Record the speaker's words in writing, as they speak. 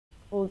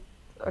Well,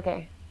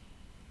 okay.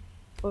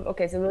 Well,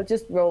 okay, so we'll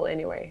just roll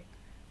anyway.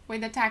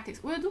 With the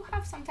tactics. We do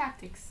have some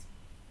tactics.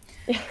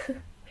 Yeah.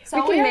 So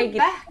we can we're make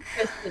back.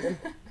 it.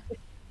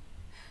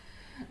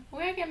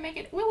 We can make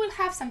it. We will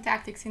have some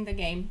tactics in the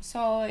game.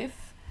 So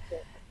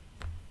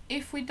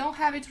if we don't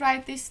have it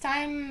right this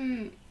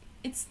time,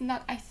 it's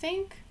not. I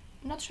think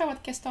not sure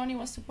what Castoni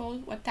was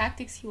what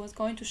tactics he was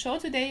going to show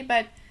today,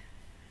 but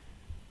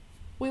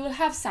we will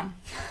have some.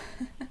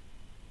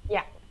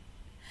 Yeah.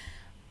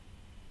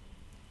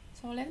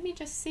 So let me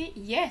just see.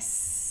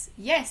 Yes,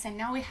 yes, and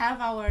now we have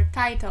our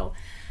title.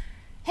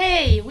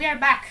 Hey, we are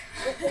back.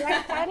 Is the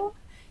right title?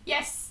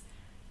 Yes.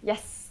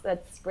 Yes,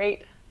 that's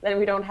great. Then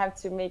we don't have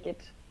to make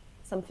it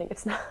something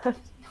it's not.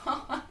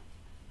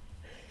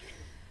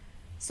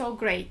 So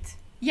great.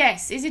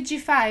 Yes, is it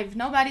G5?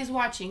 Nobody's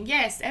watching.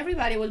 Yes,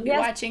 everybody will be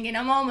watching in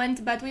a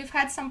moment, but we've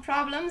had some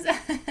problems.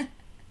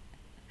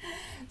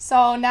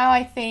 So now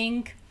I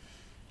think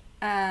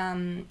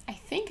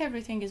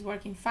everything is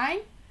working fine.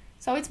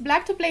 So it's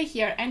black to play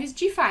here, and it's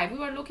G5. We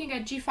were looking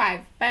at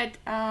G5, but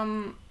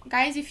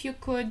guys, if you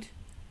could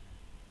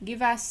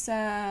give us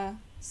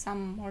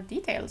some more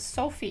details.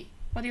 Sophie,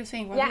 what do you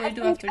think? What do we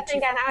do after G5? I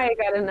think I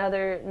got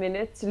another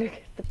minute to look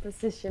at the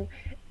position,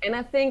 and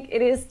I think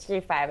it is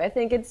G5. I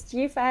think it's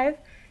G5,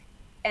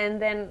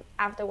 and then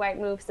after white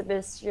moves the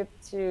bishop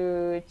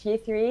to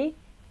G3,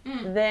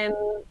 then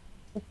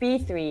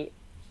B3,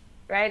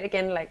 right?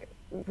 Again, like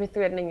we're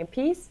threatening a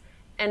piece,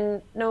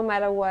 and no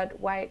matter what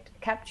white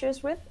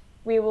captures with,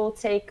 we will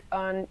take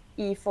on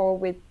E4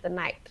 with the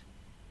knight.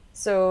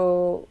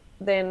 So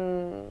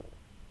then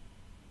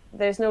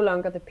there's no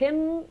longer the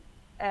pin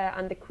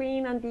on the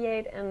queen on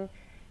D8, and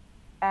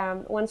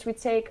once we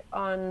take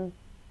on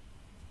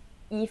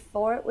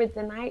E4 with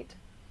the knight,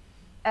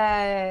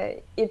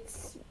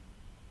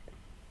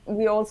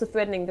 we're also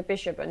threatening the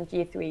bishop on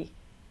G3,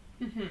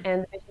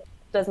 and the bishop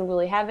doesn't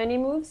really have any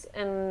moves.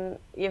 And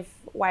if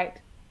white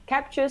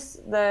captures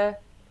the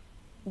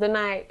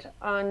knight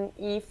on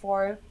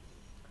E4,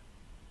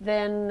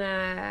 then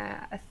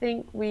I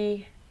think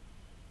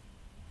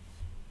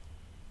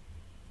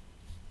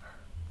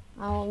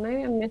oh,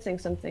 maybe I'm missing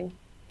something,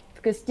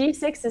 because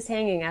G6 is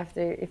hanging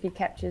after if he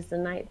captures the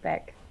knight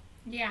back.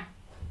 Yeah.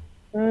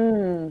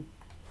 Oh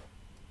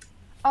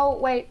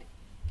wait,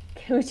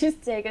 can we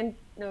just take on?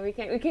 No, we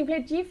can't. We can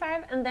play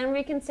G5 and then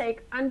we can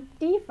take on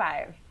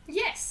D5.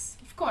 Yes,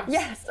 of course.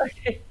 Yes.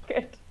 Okay.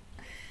 Good.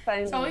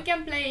 Finally. So we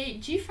can play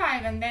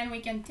G5 and then we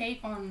can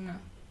take on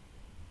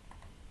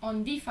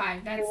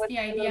D5. That's the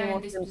idea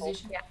in this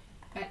position. Yeah.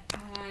 But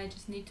I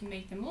just need to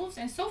make the moves.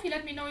 And Sophie,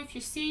 let me know if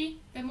you see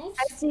the moves.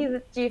 I see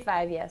the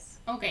G5, yes.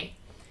 Okay.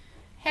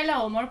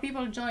 Hello, more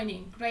people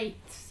joining. Great.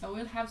 So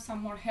we'll have some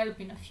more help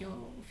in a few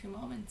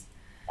moments.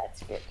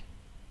 That's good.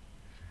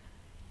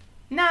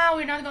 Now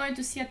we're not going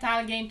to see a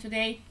tile game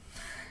today.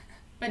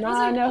 But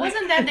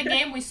wasn't that the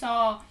game we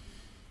saw?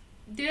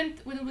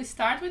 Didn't we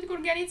start with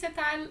Sgircea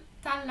tile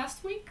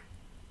last week?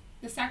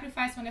 The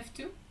sacrifice on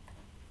F2?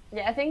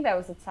 Yeah, I think that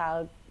was a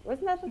tile.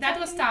 Wasn't that the tile? That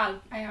was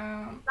tile.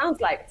 Sounds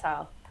like a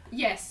tile.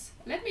 Yes.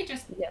 Let me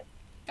just... Yes.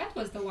 That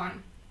was the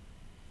one.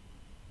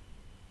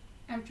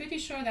 I'm pretty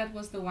sure that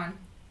was the one.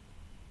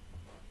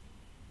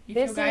 If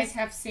you guys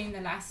have seen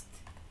the last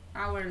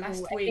week. I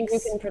think you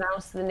can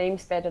pronounce the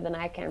names better than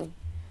I can.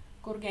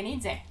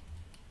 Sgircea.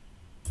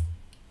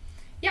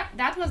 Yeah,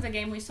 that was the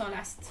game we saw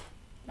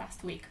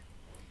last week.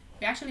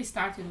 We actually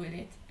started with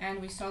it,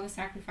 and we saw the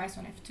sacrifice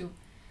on F2.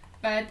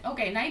 But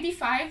okay, knight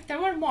D5. There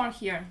were more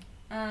here.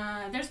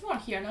 There's more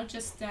here, not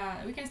just...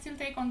 we can still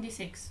take on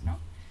D6, no?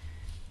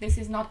 This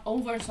is not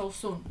over so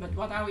soon, but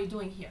what are we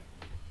doing here?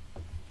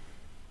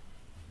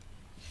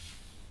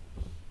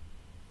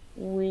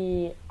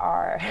 We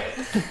are...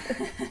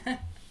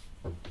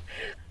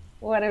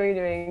 What are we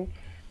doing?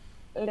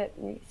 Let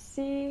me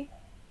see.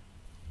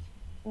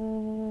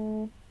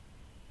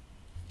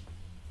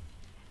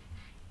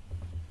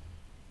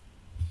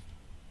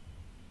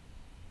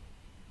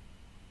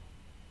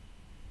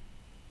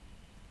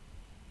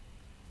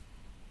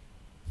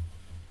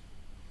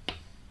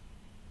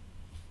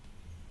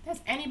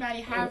 Does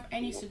anybody have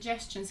any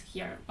suggestions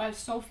here while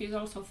Sophie is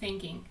also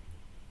thinking?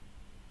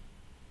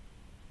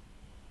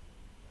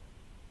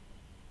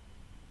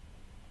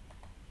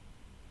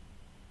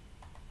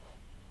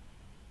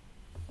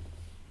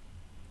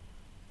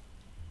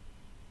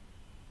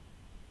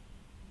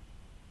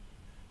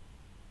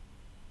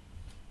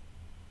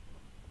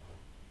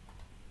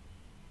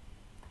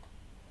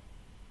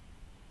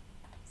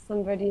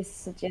 Somebody's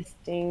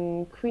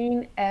suggesting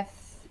Queen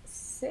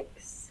F6.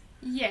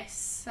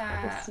 Yes,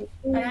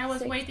 and I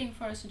was waiting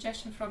for a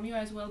suggestion from you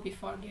as well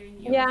before giving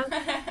you. Yeah,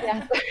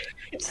 yeah.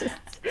 So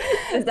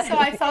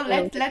I thought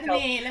let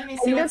me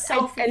see what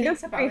Sophie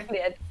thinks about it. I looked briefly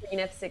at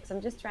Queen F6.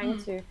 I'm just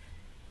trying to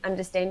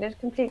understand it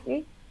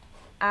completely,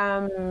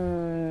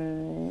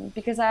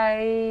 because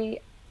I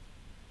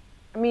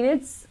mean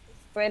it's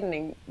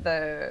threatening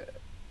the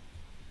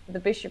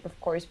bishop, of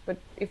course. But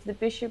if the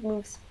bishop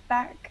moves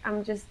back,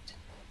 I'm just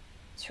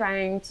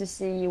trying to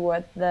see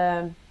what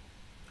the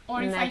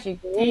Or if I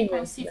magic take on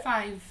movement.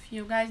 c5,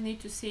 you guys need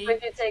to see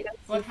If you take on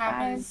what C5,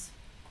 happens.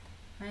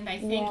 And I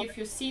think yeah. if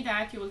you see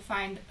that, you will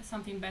find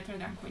something better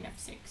than queen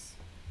f6.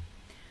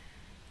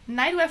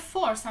 Knight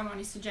f4, someone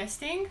is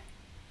suggesting.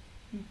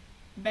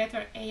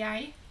 Better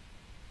AI.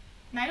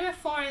 Knight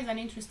f4 is an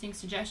interesting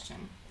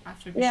suggestion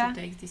after bishop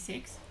takes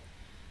d6.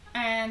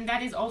 And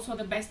that is also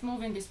the best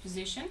move in this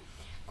position.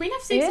 Queen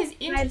f6 is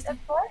interesting. Knight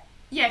f4?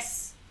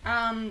 Yes.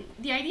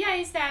 The idea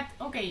is that,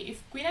 okay, if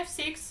queen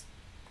f6,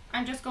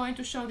 I'm just going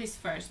to show this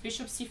first.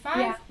 Bishop c5.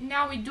 Yeah.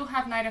 Now we do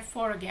have knight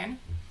f4 again.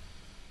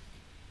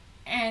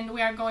 And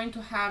we are going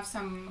to have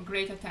some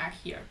great attack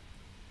here.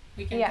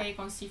 We can take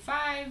on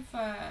c5,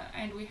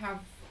 and we have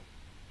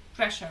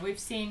pressure.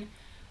 We've seen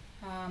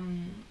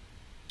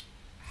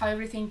how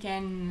everything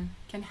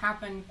can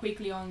happen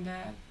quickly on the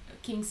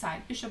king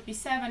side. Bishop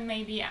b7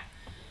 maybe, yeah.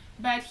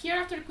 But here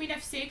after queen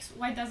f6,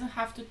 white doesn't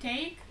have to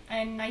take,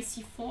 and knight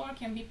c4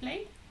 can be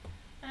played.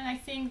 And I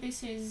think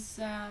this is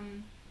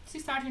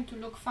starting to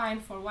look fine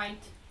for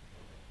white.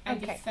 I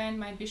defend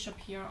my bishop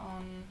here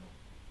on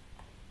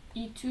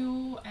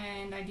e2,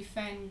 and I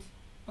defend,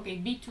 okay,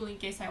 b2 in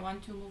case I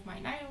want to move my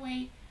knight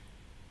away.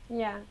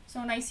 Yeah.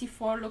 So knight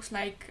c4 looks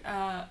like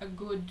a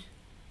good...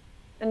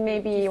 And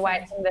maybe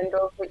white can then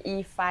go for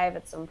e5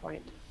 at some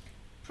point.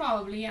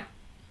 Probably, yeah.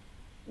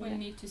 We'll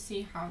need to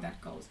see how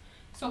that goes.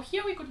 So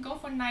here we could go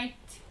for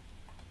knight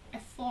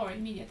f4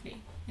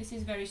 immediately. This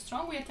is very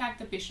strong. We attack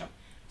the bishop.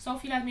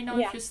 Sophie, let me know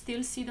if you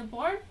still see the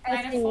board.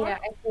 Knight f4. Yeah,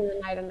 I see the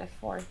knight on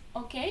f4.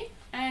 Okay,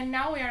 and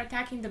now we are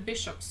attacking the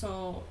bishop.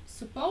 So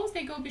suppose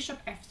they go bishop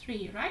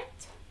f3,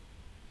 right?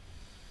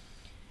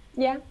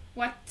 Yeah.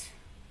 What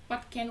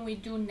can we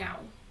do now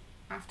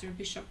after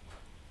bishop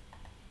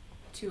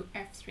to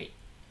f3?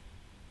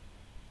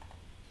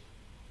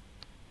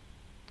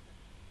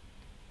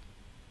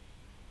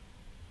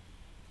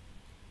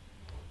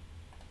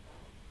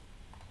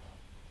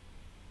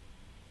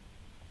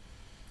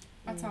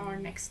 What's our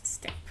next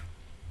step?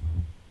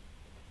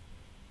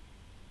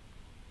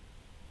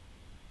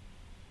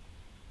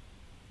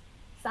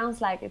 Sounds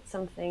like it's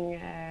something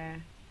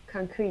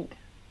concrete.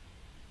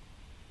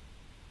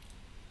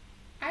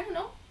 I don't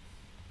know.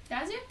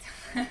 Does it?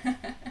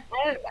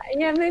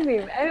 Yeah, maybe.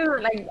 I don't know.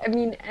 Like, I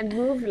mean, a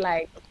move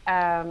like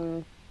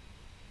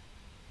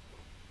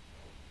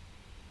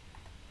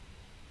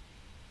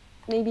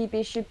maybe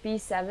bishop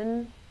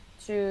b7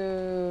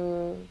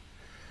 to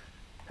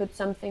put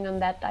something on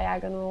that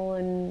diagonal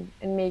and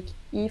make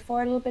e4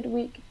 a little bit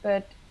weak,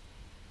 but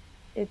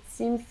it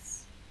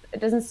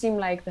doesn't seem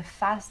like the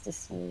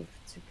fastest move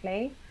to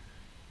play.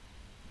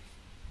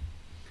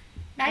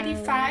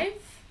 95,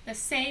 the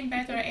same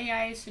better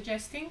AI is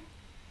suggesting.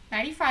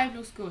 95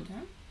 looks good,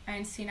 huh?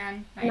 And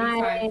Sinan,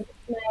 95.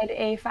 Knight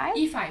a5?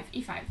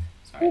 E5,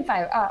 sorry.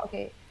 E5, ah,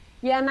 okay.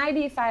 Yeah, knight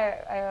e5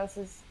 I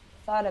also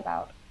thought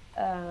about.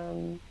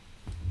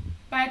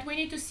 But we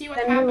need to see what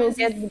then happens.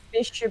 We will get the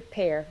bishop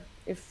pair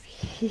if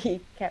he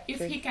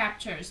captures. If he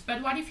captures.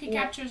 But what if he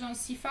captures on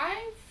c5?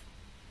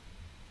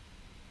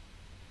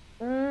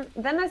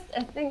 Then I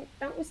think,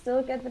 don't we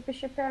still get the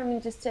bishop pair? I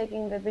mean, just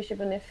taking the bishop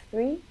on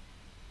f3?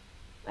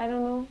 I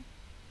don't know.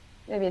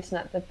 Maybe it's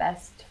not the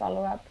best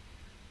follow-up.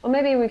 Or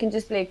maybe we can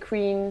just play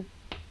queen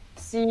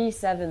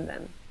c7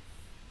 then.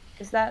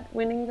 Is that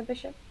winning the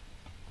bishop?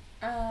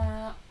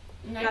 Knight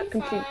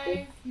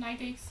e5, knight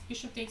takes,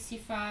 bishop takes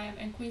c5,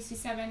 and queen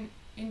c7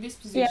 in this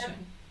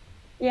position.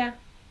 Yeah.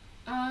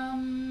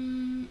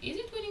 Is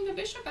it winning the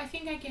bishop? I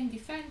think I can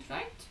defend,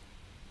 right?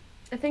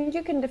 I think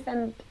you can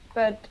defend,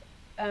 but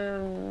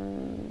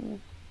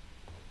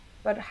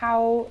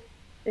how?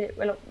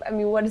 Well, I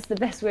mean, what is the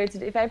best way to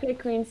do? If I play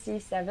queen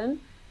c7,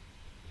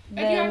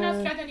 but you are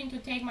not threatening to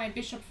take my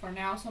bishop for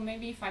now, so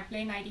maybe if I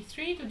play knight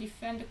e3 to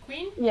defend the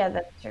queen. Yeah,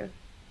 that's true.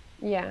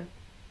 Yeah.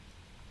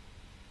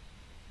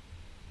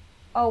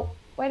 Oh,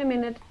 wait a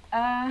minute.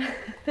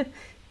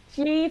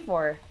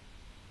 G4.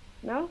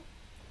 No?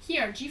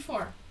 Here,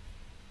 g4.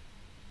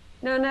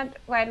 No, not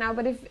right now,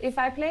 but if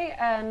I play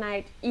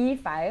knight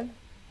e5,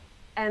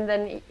 and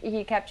then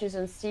he captures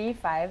on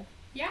c5,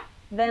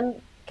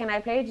 then can I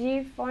play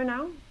g4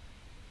 now?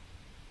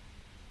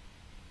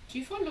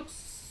 g4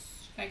 looks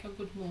like a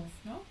good move,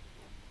 no?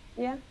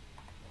 Yeah.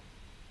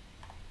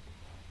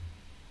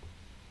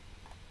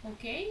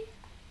 Okay.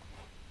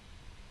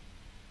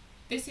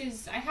 This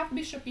is, I have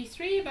bishop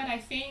e3, but I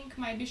think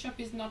my bishop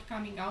is not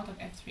coming out of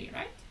f3,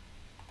 right?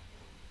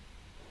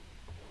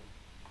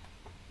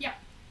 Yeah.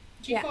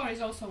 g4 is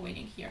also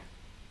winning here.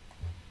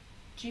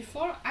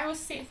 g4, I was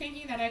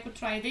thinking that I could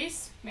try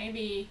this,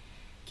 maybe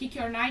kick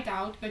your knight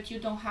out, but you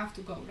don't have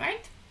to go,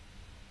 right?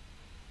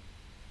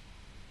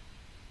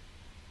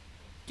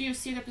 Do you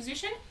see the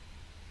position?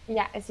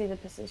 Yeah, I see the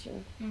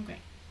position. Okay.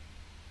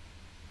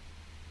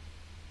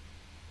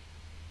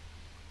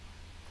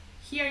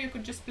 Here you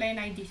could just play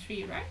knight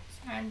d3, right?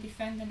 And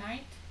defend the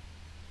knight.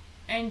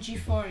 And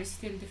g4 is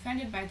still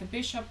defended by the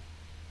bishop.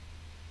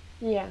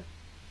 Yeah.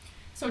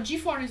 So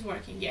g4 is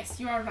working. Yes,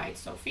 you are right,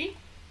 Sophie.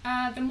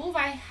 The move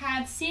I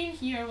had seen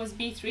here was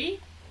b3.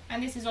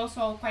 And this is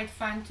also quite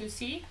fun to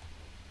see.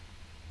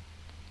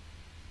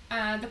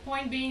 The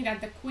point being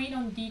that the queen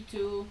on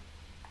d2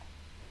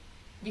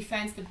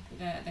 defends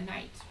the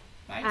knight,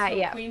 right? So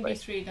yeah, queen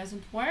b3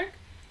 doesn't work.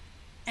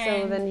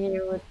 So then he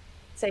would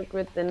take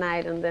with the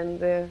knight, and then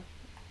the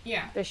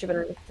bishop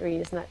on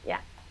e3 is not,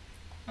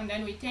 And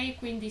then we take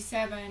queen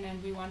d7,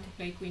 and we want to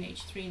play queen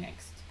h3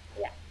 next.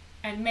 Yeah.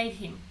 And mate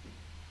him.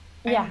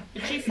 And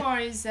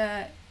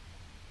g4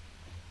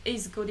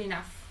 is good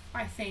enough,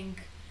 I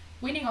think.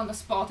 Winning on the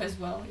spot as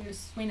well. You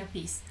just win a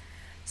piece.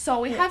 So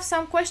we have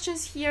some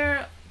questions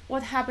here.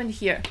 What happened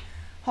here?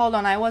 Hold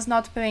on, I was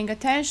not paying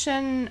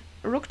attention.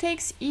 Rook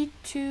takes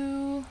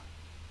e2.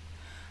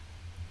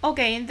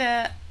 Okay,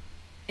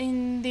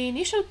 in the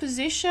initial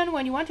position,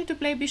 when you wanted to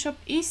play bishop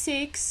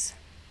e6,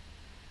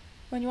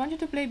 when you wanted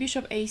to play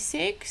bishop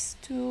a6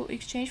 to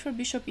exchange for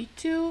bishop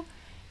e2,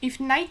 if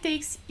knight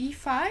takes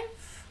e5,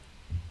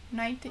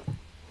 knight takes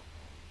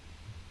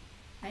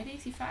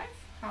e5,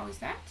 how is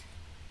that?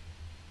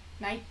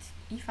 Knight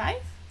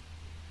e5?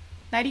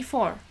 Knight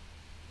e4.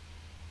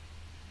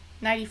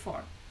 Knight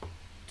e4.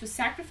 To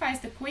sacrifice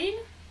the queen,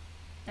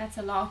 that's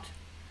a lot.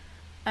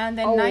 And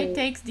then knight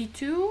takes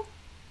d2.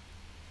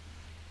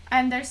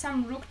 And there's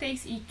some rook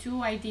takes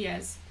e2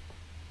 ideas.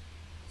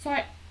 So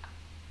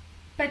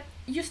but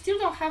you still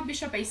don't have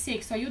bishop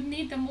a6, so you'd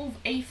need the move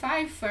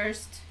a5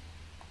 first,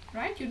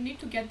 right? You need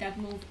to get that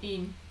move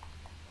in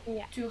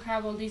to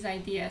have all these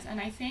ideas.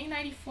 And I think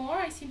knight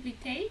e4, I simply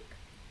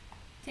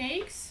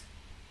takes.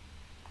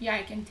 Yeah,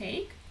 I can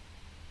take.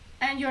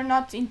 And you're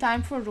not in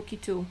time for rook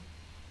e2.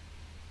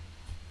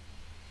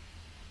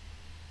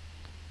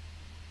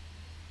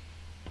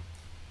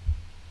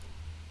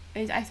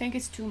 I think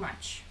it's too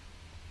much.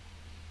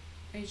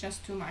 It's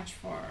just too much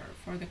for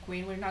the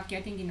queen. We're not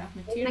getting enough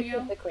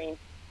material.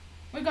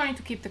 We're going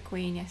to keep the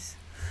queen, yes.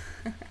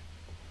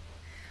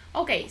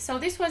 Okay, so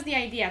this was the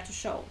idea to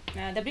show.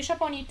 The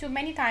bishop on e2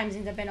 many times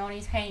in the Benoni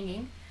is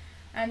hanging,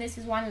 and this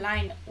is one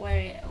line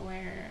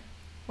where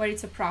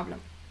it's a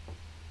problem.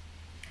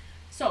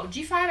 So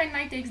g5 and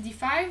knight takes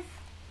d5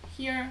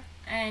 here,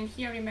 and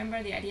here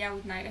remember the idea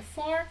with knight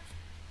f4,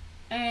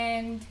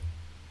 and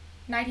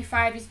knight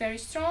e5 is very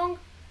strong.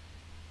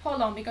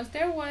 Hold on, because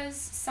there was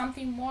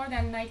something more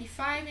than knight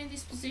e5 in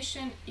this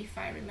position, if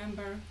I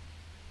remember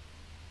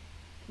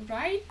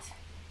right.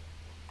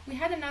 We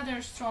had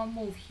another strong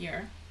move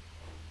here,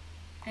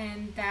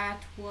 and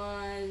that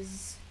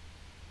was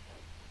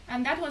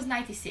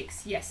knight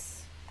e6.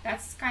 Yes,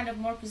 that's kind of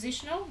more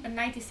positional, but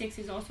knight e6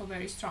 is also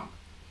very strong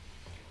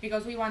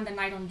because we want the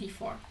knight on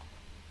d4.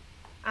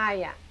 Ah,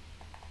 yeah.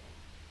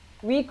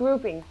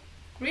 Regrouping,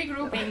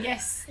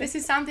 yes. This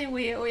is something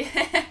we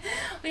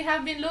we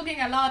have been looking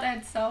a lot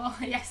at, so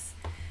yes.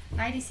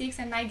 Knight e6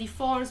 and knight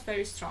d4 is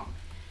very strong.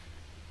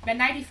 But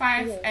knight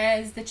e5,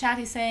 as the chat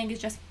is saying, is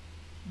just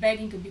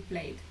begging to be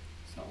played.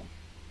 So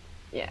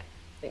yeah,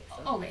 I think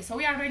so. Okay, so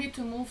we are ready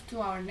to move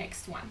to our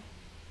next one.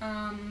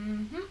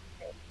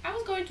 I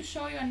was going to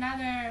show you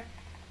another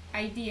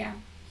idea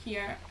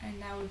here,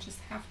 and I will just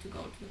have to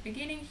go to the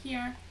beginning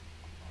here.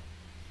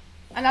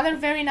 Another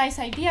very nice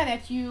idea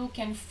that you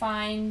can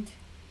find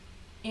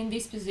in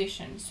this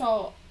position.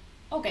 So,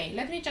 okay,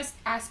 let me just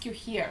ask you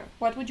here,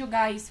 what would you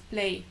guys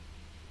play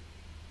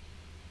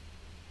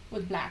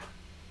with black?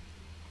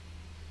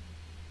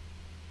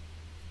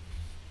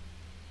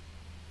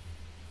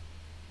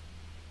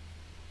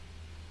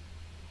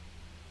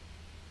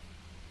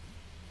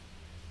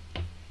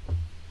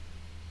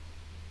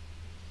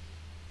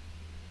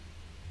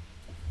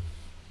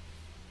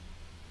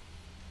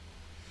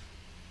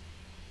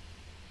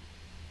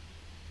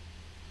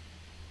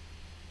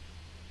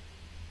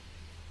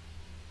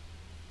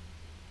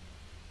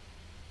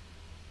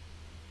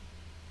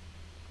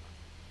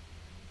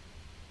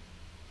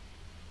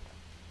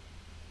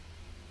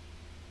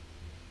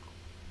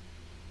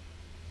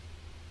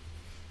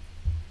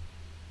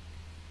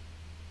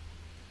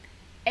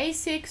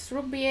 a6,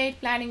 rook b8,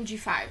 planning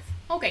g5.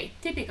 Okay,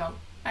 typical,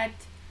 but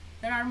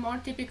there are more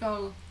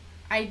typical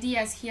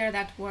ideas here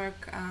that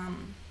work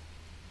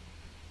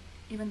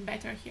even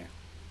better here.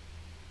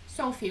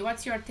 Sophie,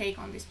 what's your take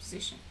on this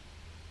position?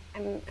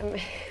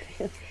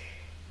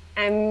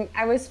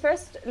 I was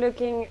first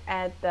looking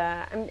at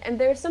the, and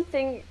there's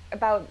something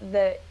about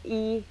the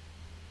E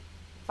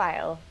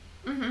file.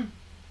 Mm-hmm.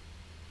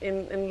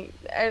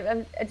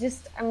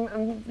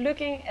 I'm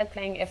looking at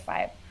playing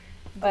f5,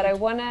 but I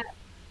wanna.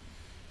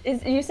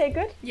 You say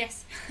good?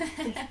 Yes.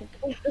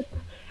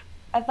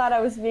 I thought I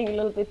was being a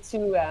little bit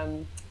too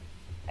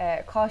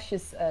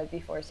cautious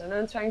before, so now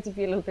I'm trying to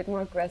be a little bit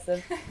more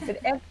aggressive.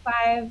 But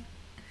f5.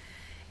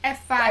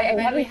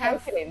 And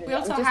we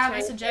also have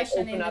a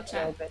suggestion in the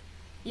chat.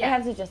 Yeah, I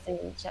have a suggestion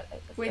in the chat.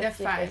 With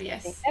f5,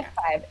 yes.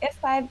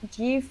 F5,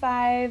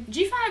 G5.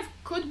 G5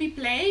 could be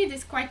played,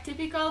 it's quite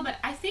typical, but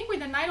I think with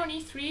the knight on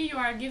e3 you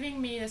are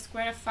giving me the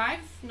square f5.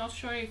 Not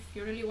sure if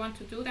you really want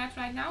to do that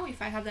right now, if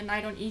I have the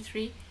knight on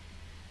e3.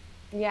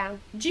 Yeah.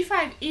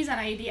 G5 is an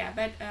idea,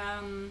 but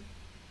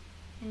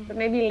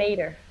maybe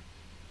later.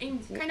 In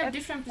kind of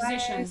different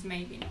positions,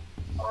 maybe.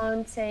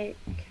 On take.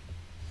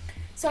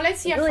 So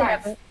let's see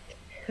f5.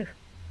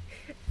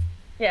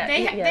 Yeah,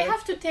 they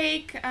have to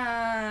take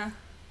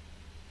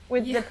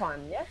with the pawn,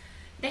 yeah?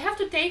 They have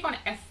to take on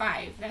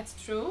f5, that's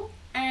true.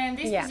 And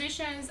these Yeah.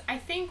 positions, I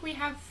think we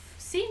have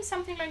seen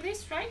something like this,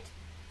 right?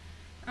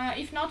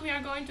 If not, we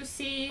are going to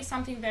see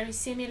something very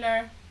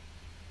similar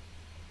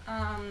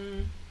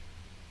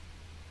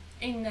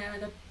in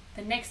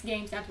the next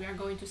games that we are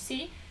going to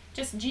see.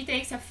 Just g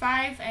takes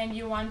f5 and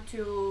you want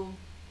to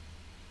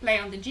play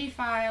on the g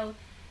file,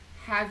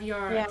 have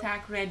your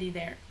attack ready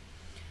there.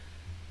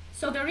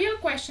 So the real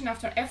question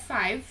after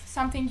f5,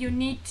 something you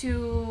need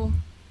to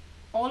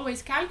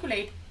always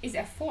calculate, is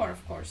f4,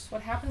 of course.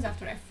 What happens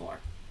after f4?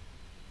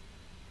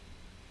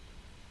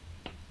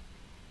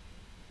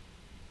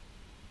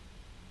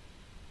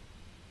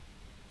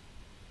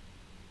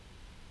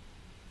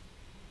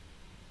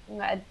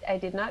 I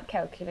did not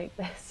calculate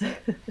this.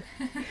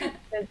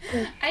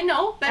 I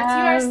know, but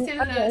you are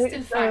still okay,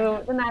 still so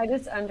fine. the knight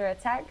is under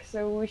attack,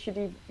 so we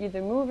should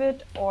either move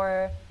it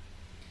or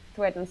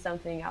threaten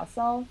something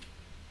ourselves.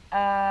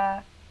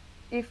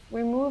 If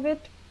we move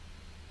it,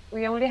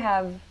 we only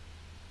have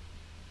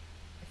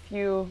a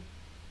few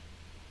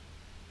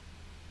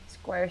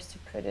squares to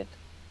put it.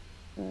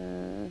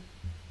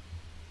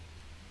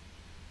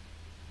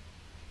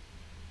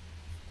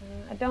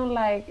 I don't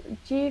like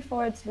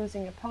g4, it's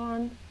losing a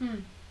pawn.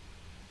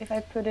 If I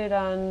put it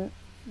on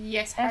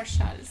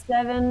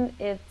f7,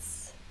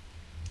 it's...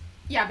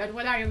 Yeah, but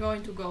what are you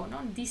going to go?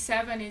 No,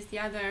 d7 is the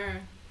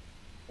other...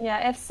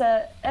 Yeah,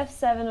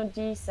 f7 or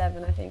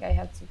d7, I think I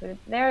have to put it.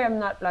 There I'm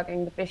not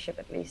blocking the bishop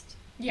at least.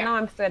 Yeah. Now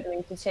I'm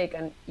threatening to take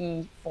on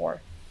e4.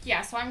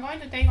 Yeah, so I'm going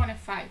to take on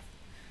f5.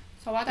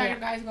 So what are you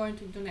guys going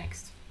to do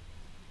next?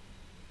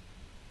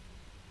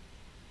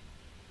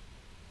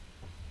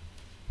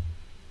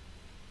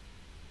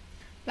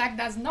 Black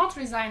does not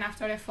resign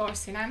after f4,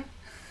 Sinan.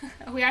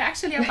 We are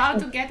actually about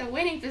to get a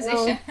winning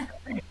position.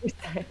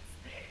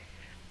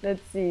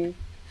 Let's see.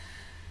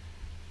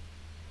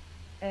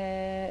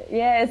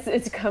 Yeah,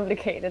 it's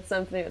complicated.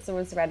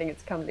 Someone's writing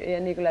it's complicated. Yeah,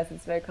 Nicholas,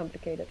 it's very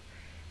complicated.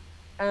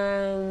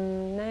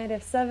 Knight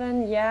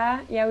f7.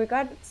 Yeah, we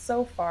got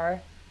so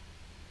far.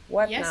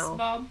 What now? Yes,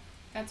 Bob,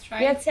 that's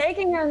right. Yeah,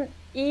 taking on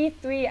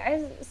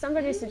e3.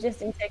 Somebody's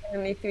suggesting taking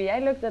on e3. I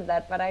looked at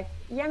that, but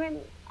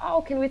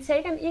can we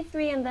take on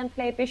e3 and then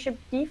play bishop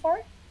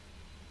d4?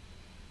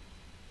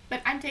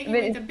 But I'm taking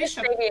with the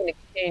bishop. Maybe an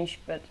exchange,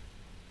 but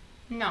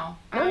no,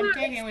 I'm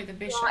taking with the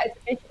bishop. No, it's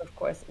bishop, of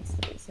course.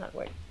 It's not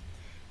working.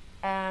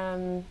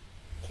 Can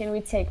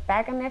we take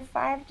back on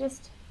f5?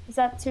 Just is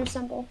that too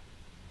simple?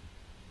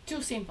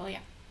 Too simple,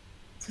 yeah.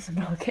 Too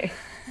simple. Okay.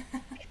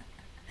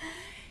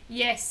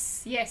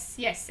 Yes,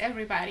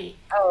 everybody.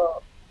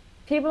 Oh,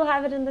 people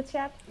have it in the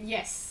chat?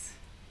 Yes.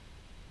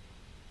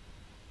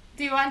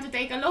 Do you want to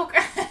take a look?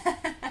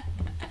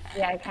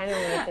 Yeah, I kind of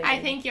want to take I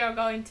think you're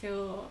going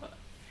to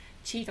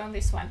cheat on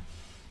this one.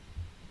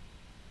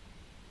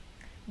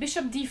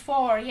 Bishop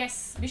d4,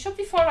 yes. Bishop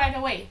d4 right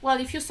away. Well,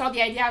 if you saw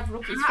the idea of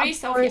rook e3,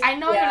 so I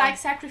know you like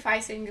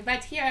sacrificing,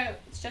 but here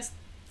it's just,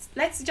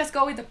 let's just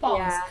go with the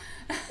pawns.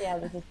 Yeah,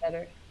 this is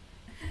better.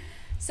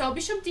 So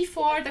bishop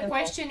d4, the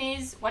question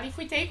is, what if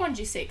we take on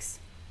g6?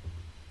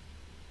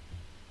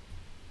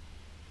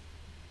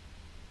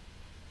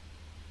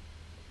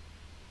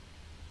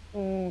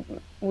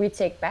 We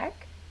take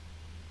back?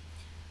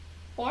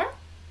 Or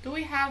do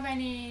we have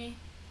any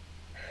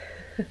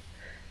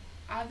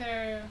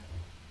other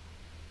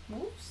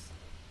moves?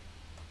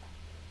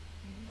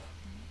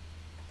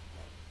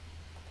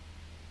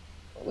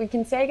 We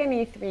can take an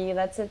e3,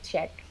 that's a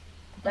check.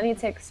 Then he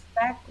takes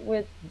back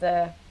with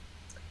the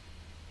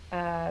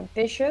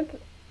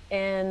bishop,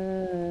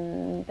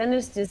 and then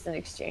it's just an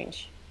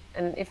exchange.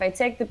 And if I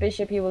take the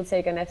bishop, he will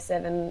take an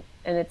f7,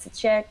 and it's a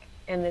check,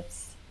 and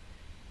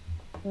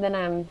then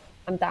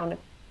I'm down.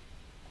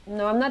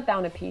 No, I'm not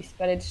down a piece,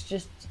 but it's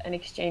just an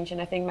exchange,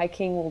 and I think my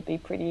king will be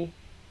pretty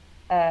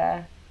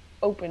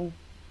open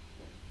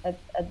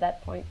at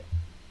that point.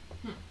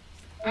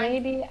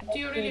 Maybe. Do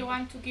you really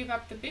want to give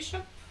up the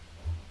bishop?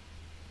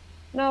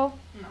 No.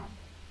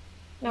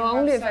 No,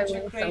 only if I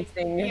win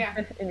something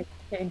in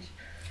exchange.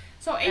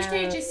 So h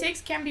to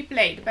g6 can be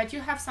played, but you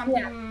have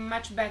something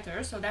much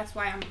better, so that's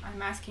why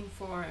I'm asking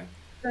for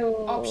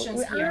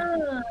options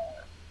here.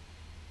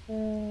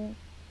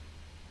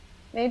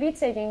 Maybe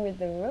taking with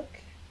the rook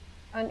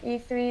on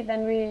e3,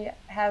 then we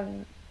have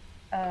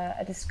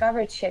a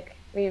discovered check.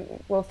 We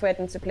will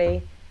threaten to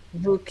play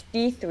rook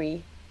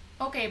d3.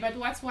 Okay, but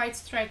what's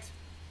white's threat?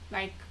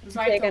 Like to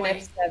right take away an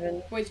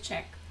f7. With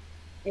check.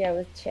 Yeah,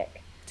 with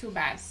check. Too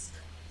bad.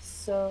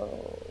 So...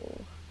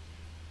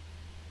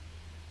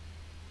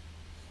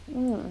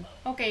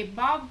 Okay,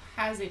 Bob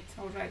has it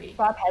already.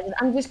 Bob has it.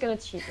 I'm just going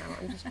to cheat now.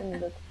 I'm just going to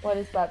look. What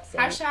is Bob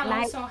saying? Harshal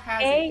also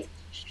has it.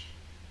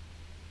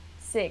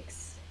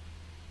 6.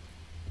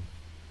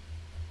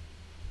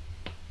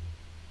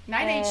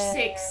 Knight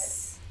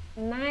h6.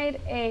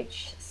 Knight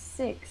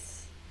h6.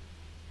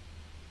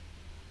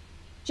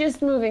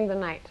 Just moving the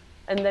knight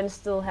and then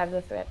still have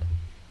the threat.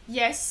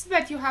 Yes,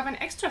 but you have an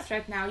extra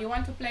threat now. You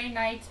want to play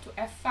knight to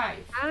f5.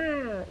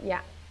 Ah,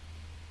 yeah.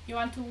 You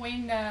want to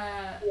win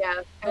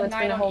Yeah, the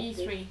knight on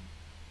e3.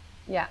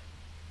 Yeah.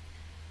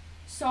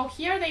 So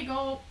here they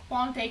go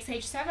pawn takes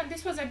h7.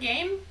 This was a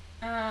game,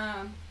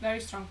 very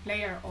strong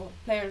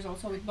players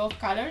also with both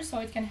colors, so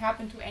it can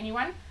happen to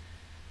anyone.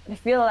 I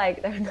feel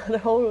like there's not a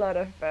whole lot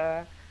of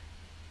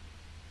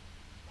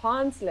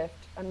pawns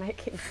left on my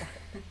king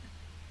side.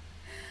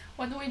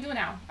 What do we do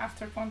now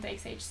after pawn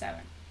takes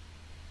h7?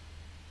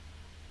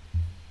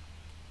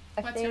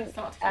 What's your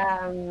thought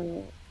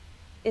here?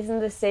 Isn't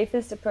the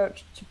safest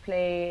approach to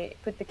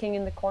put the king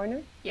in the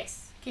corner?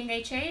 Yes, king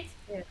h8.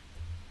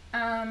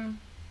 Yeah.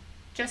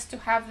 Just to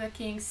have the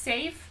king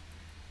safe.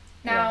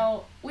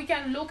 Now we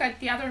can look at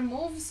the other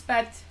moves,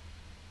 but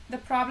the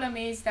problem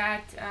is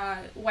that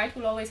white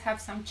will always have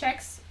some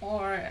checks,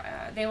 or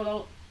they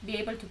will be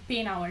able to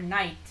pin our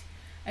knight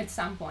at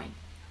some point.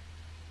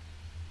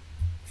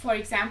 For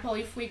example,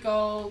 if we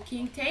go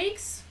king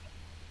takes,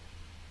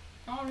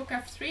 rook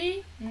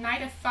f3,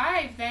 knight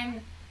f5,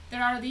 then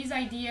there are these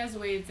ideas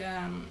with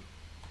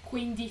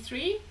queen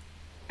d3.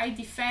 I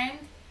defend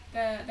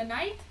the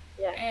knight,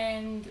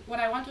 and what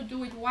I want to do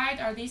with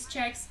white are these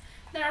checks.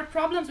 There are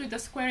problems with the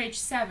square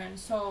h7,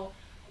 so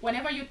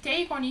whenever you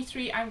take on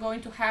e3, I'm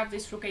going to have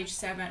this rook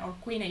h7 or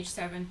queen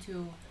h7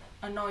 to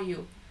annoy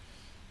you.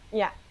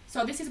 Yeah.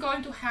 So this is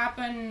going to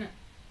happen.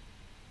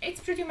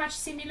 It's pretty much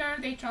similar.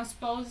 They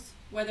transpose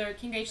whether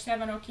king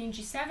h7 or king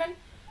g7,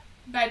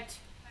 but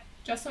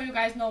just so you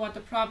guys know what the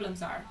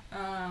problems are.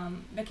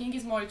 The king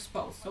is more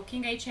exposed. So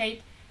king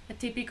h8, a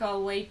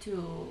typical way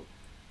to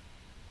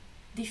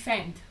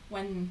defend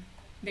when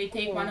they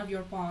take one of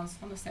your pawns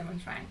on the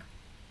 7th rank.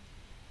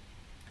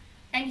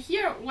 And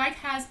here white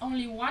has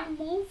only one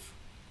move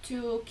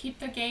to keep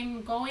the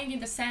game going, in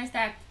the sense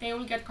that they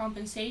will get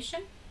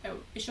compensation.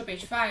 Bishop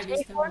h5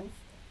 is the move.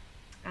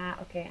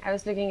 Okay. I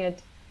was looking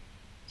at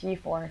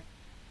g4.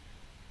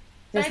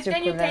 But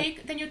then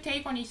you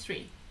take on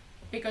e3,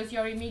 because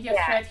your immediate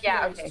threat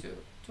here is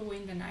to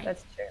win the knight.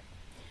 That's true.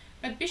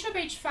 But bishop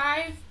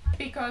h5,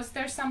 because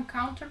there's some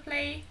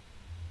counterplay,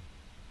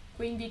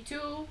 queen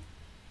d2,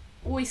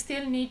 we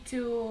still need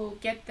to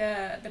get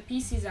the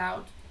pieces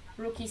out.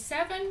 Rook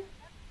e7,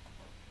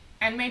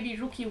 and maybe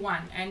rook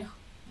e1. And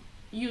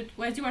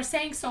as you were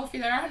saying, Sophie,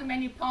 there aren't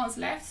many pawns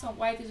left, so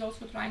white is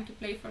also trying to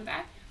play for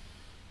that.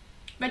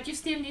 But you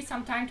still need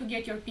some time to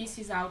get your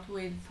pieces out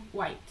with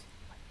white.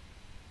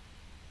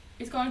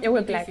 It's going to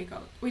be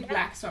difficult. With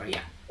black, sorry,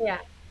 Yeah.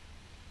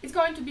 It's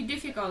going to be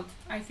difficult,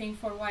 I think,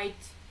 for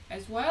white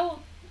as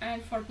well,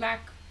 and for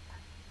black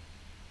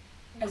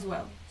as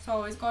well.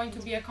 So it's going to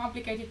be a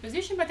complicated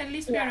position, but at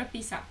least we are a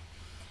piece up.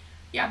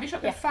 Yeah,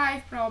 bishop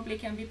f5 probably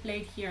can be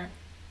played here.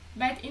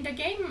 But in the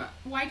game,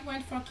 white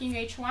went for king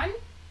h1.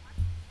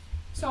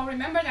 So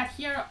remember that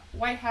here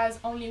white has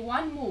only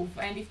one move,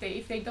 and if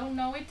they don't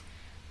know it,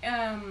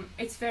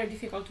 it's very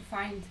difficult to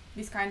find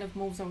this kind of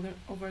moves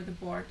over the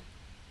board.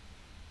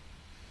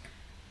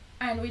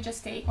 And we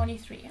just take on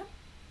e3,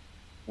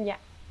 Yeah.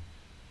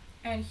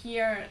 And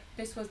here,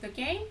 this was the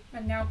game,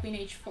 and now queen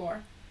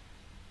h4.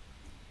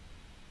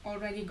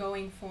 Already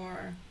going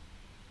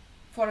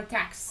for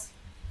attacks.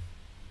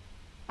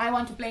 I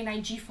want to play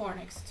knight g4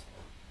 next.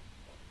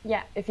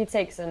 Yeah, if he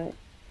takes on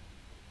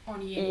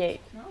e8.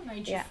 No,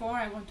 knight g4,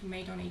 I want to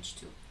mate on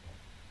h2.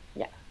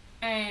 Yeah.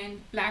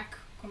 And black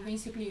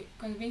convincingly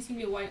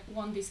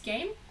won this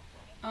game.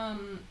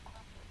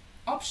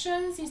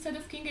 Options instead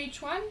of king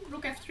h1,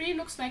 rook f3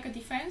 looks like a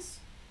defense.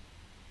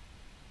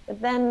 But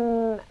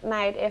then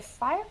knight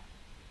f5?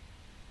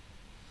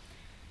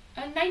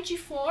 Knight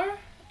g4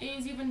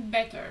 is even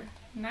better.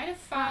 Knight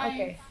f5.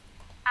 Okay.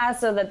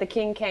 So that the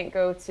king can't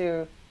go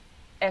to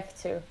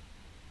f2.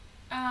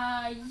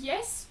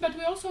 Yes, but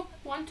we also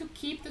want to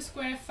keep the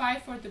square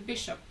f5 for the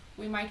bishop.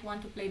 We might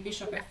want to play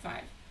bishop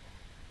f5.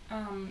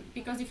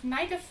 Because if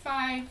knight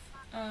f5,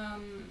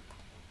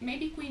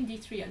 maybe queen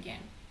d3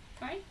 again,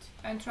 right?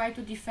 And try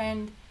to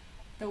defend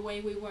the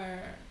way we were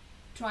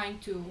trying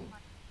to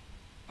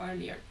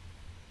earlier.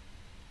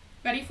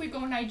 But if we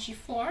go knight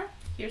g4,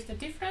 here's the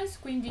difference,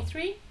 queen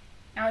d3,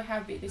 now we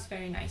have this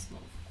very nice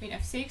move. Queen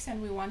f6,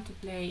 and we want to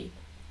play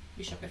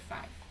bishop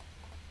f5.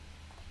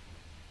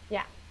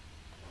 Yeah.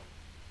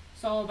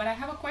 So, but I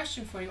have a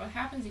question for you. What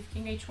happens if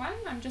king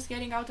h1? I'm just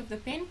getting out of the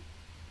pin.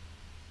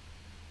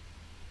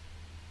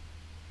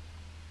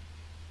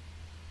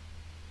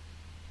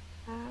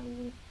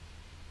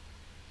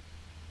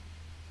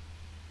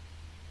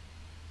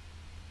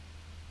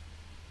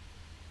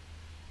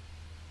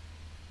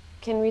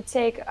 Can we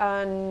take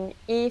on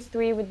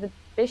e3 with the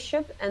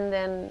bishop and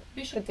then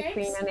Bishop put the takes?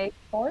 queen on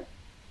h4?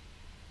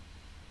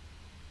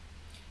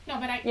 No,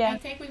 but I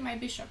take with my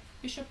bishop.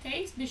 Bishop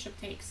takes, bishop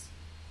takes.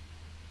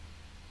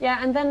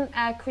 Yeah, and then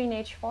queen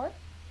h4.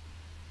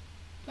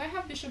 Do I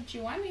have bishop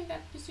g1 in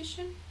that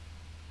position?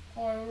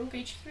 Or rook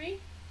h3?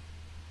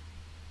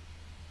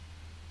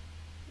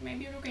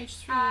 Maybe rook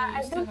h3.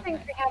 I don't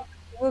think we have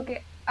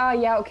rook. Oh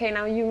yeah, okay.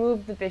 Now you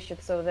move the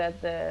bishop so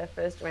that the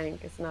first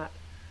rank is not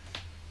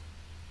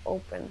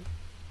open.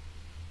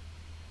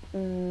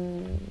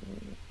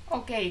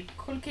 Okay,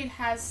 Cool Kid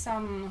has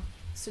some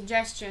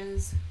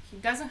suggestions. He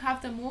doesn't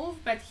have the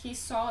move, but he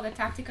saw the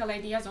tactical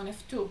ideas on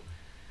f2.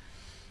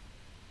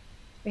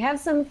 We have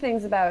some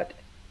things about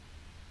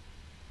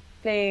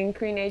playing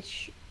queen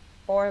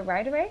h4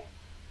 right away.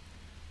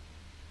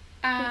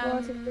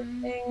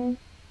 Thing.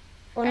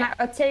 Or not,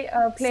 playing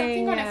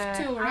something on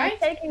f2, right?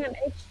 Taking on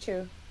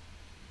h2.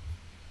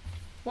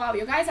 Wow,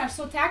 you guys are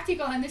so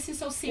tactical, and this is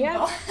so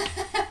simple.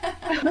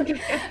 Yeah. Okay.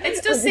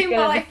 It's too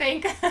simple, I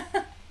think.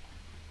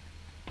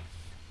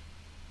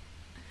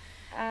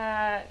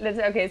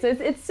 Okay, so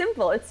it's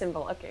simple. It's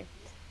simple. Okay,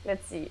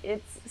 let's see.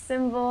 It's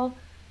simple.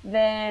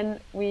 Then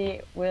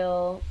we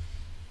will.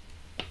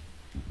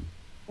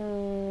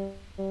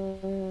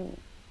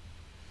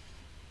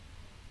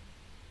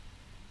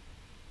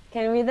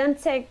 Can we then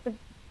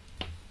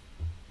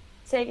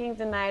taking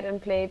the knight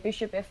and play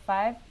bishop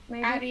f5,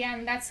 maybe?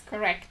 Ariane, that's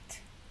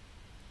correct.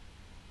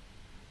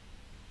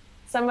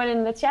 Someone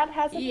in the chat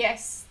has it?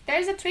 Yes,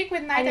 there's a trick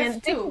with knight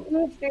f2.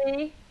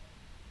 E3.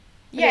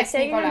 Yes,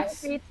 okay,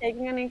 Nicolas.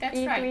 Taking on That's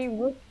e3, right.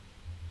 rook.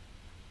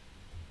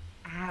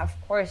 Ah, of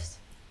course.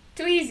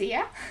 Too easy,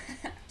 yeah?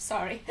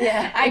 Sorry.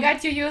 Yeah. I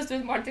got you used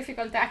with more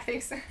difficult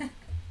tactics.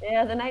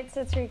 Yeah, the knight's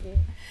so tricky.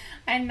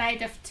 And knight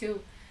f2.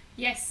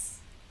 Yes.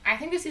 I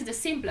think this is the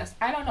simplest.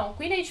 I don't know.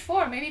 Queen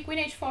h4. Maybe queen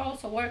h4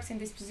 also works in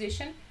this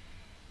position.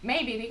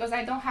 Maybe, because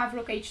I don't have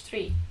rook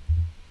h3.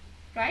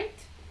 Right?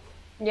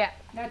 Yeah.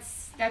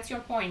 That's your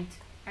point.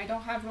 I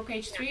don't have rook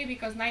h3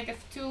 because knight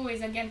f2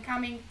 is again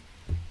coming.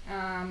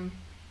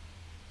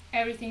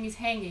 Everything is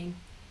hanging.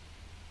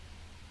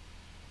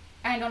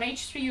 And on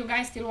h3 you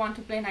guys still want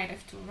to play knight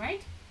f2,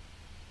 right?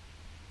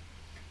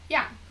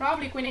 Yeah,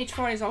 probably queen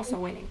h4 is also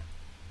winning.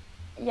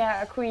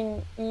 Yeah,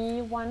 queen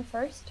e1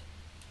 first.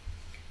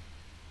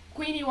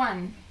 Queen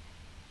e1.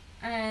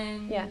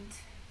 And yeah.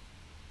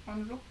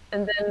 On rook.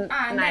 And then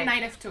and then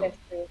knight f2.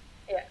 f2.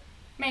 Yeah.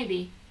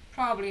 Maybe.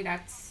 Probably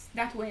that's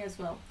that way as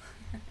well.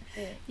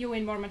 Yeah. You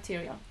win more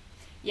material.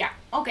 Yeah.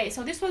 Okay,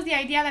 so this was the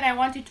idea that I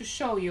wanted to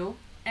show you.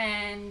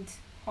 And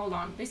hold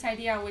on, this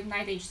idea with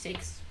knight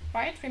h6,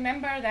 right?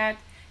 Remember that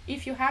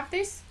if you have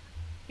this,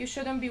 you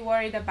shouldn't be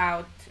worried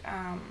about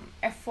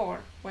f4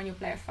 when you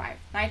play f5.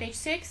 Knight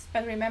h6,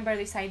 but remember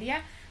this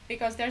idea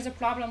because there's a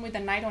problem with the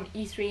knight on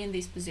e3 in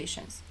these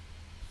positions.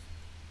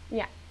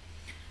 Yeah.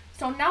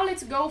 So now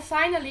let's go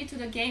finally to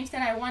the games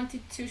that I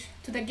wanted to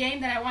the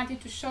game that I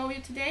wanted to show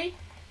you today.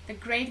 The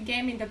great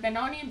game in the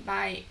Benoni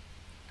by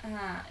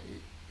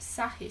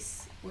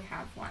Sahis. We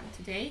have one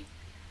today.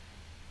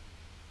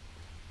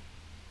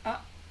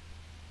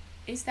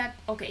 Is that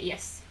okay?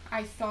 Yes,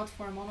 I thought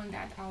for a moment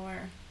that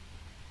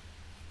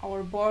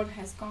our board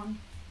has gone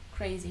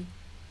crazy,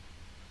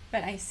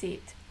 but I see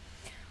it.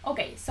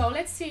 Okay, so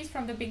let's see it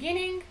from the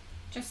beginning.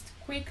 Just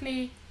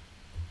quickly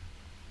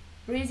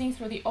breezing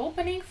through the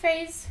opening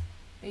phase.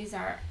 These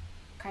are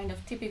kind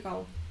of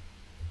typical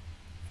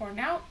for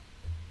now.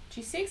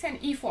 G6 and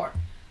E4.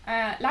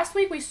 Last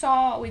week we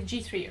saw with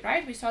G3,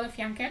 right? We saw the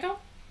fianchetto.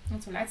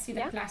 And so let's see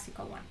the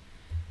classical one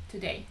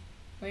today.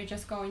 We're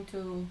just going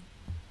to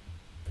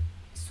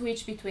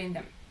switch between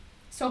them.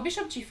 So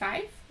bishop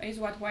G5 is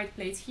what white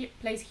plays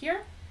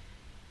here.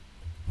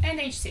 And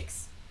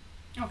H6.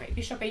 Okay,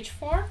 bishop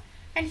H4.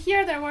 And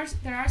here there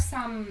are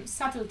some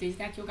subtleties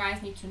that you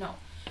guys need to know.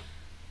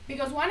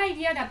 Because one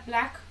idea that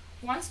black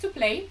wants to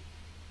play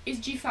is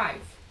G5.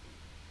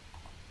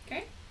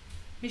 Okay?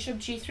 Bishop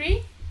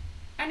G3.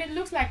 And it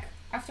looks like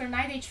after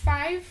knight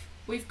H5,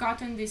 we've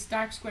gotten this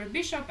dark square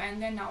bishop,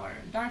 and then our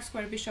dark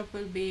square bishop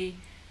will be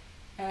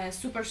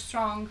super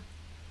strong,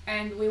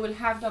 and we will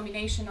have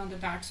domination on the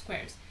dark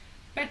squares.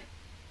 But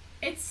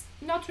it's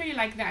not really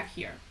like that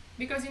here,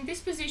 because in this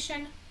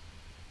position,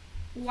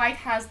 white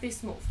has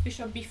this move,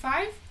 bishop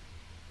b5,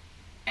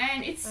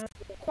 and it's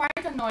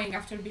quite annoying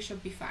after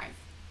bishop b5.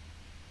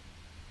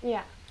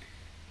 Yeah.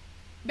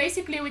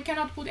 Basically, we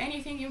cannot put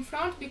anything in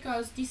front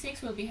because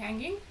d6 will be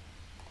hanging.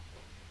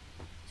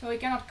 So we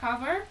cannot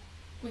cover.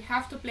 We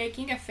have to play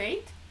king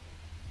f8.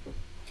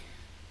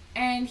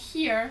 And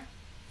here,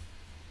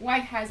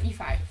 white has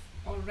e5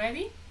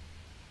 already.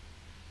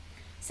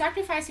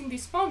 Sacrificing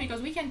this pawn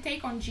because we can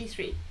take on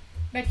g3.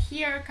 But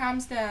here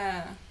comes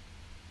the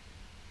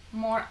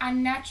more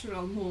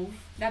unnatural move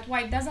that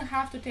white doesn't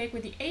have to take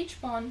with the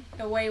h-pawn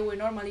the way we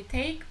normally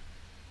take,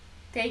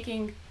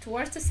 taking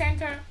towards the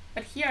center.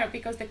 But here,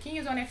 because the king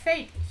is on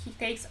f8, he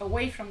takes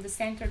away from the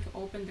center to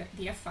open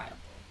the f file.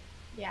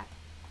 Yeah.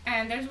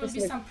 And there will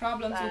be some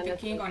problems with the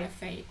king on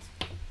f8.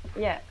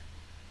 Yeah.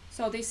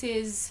 So this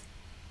is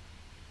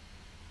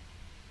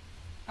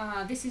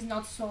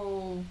not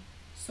so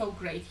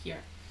great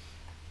here.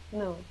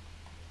 No.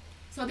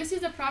 So this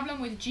is the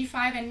problem with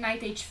g5 and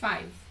knight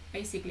h5,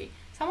 basically.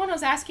 Someone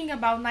was asking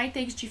about knight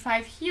takes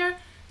g5 here.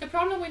 The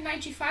problem with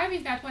knight g5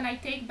 is that when I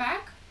take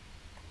back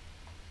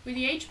with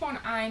the h-pawn,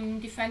 I'm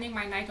defending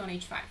my knight on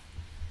h5.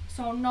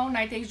 So no,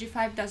 knight takes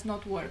g5 does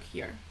not work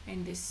here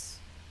in this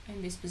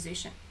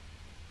position.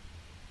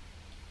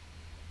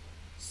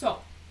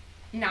 So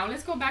now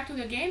let's go back to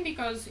the game,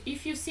 because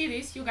if you see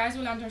this, you guys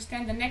will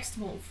understand the next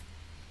move.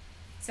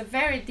 It's a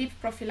very deep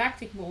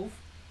prophylactic move.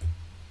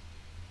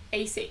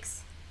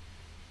 a6.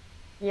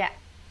 Yeah.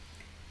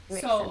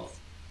 Makes So sense.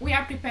 we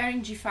are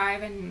preparing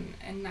g5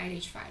 and knight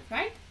h5,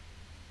 right?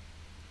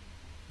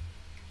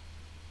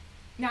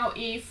 Now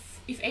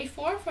if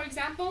a4, for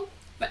example,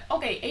 but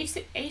okay,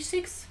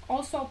 h6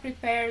 also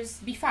prepares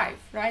b5,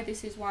 right?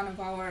 This is one of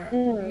our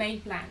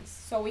main plans.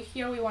 So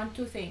here we want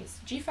two things: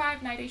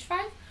 g5, knight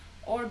h5,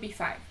 or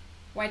b5.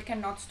 White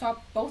cannot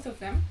stop both of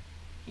them.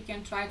 He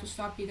can try to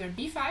stop either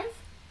b5,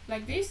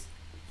 like this,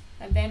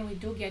 and then we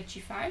do get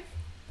g5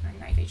 and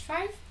knight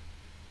h5,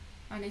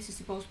 and this is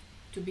supposed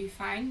to be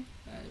fine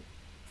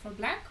for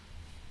black.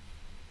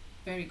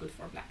 Very good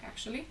for black,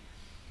 actually,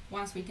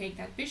 once we take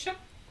that bishop.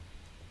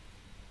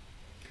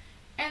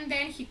 And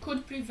then he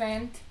could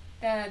prevent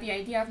the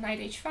idea of knight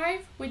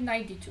h5 with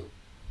knight d2.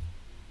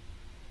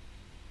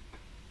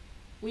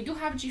 We do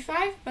have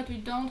g5, but we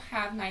don't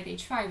have knight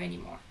h5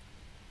 anymore.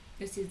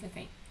 This is the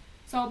thing.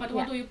 So, but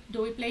what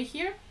do we play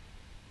here?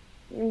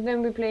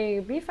 Then we play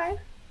b5?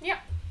 Yeah.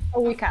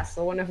 Or we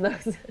castle, one of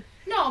those.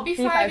 No,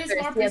 b5 is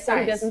more precise. So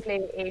he doesn't play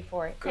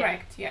a4.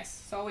 Correct,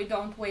 yes. So we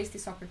don't waste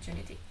this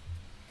opportunity.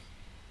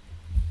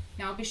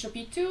 Now bishop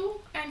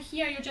e2, and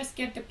here you just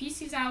get the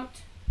pieces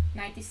out.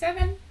 Knight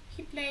e7,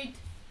 he played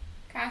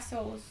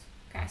castles,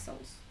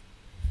 castles.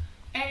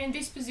 And in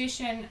this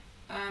position,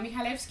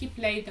 Michalewski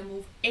played the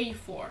move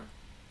a4.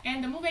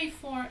 And the move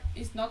a4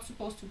 is not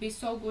supposed to be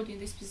so good in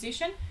this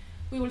position.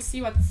 We will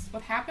see what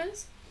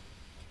happens.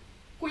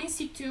 Queen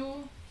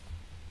c2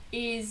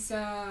 is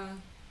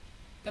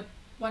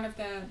one of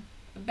the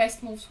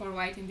best moves for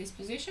white in this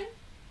position.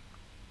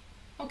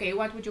 Okay,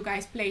 what would you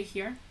guys play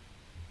here?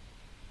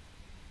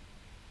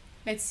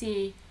 Let's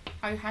see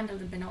how you handle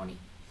the Benoni.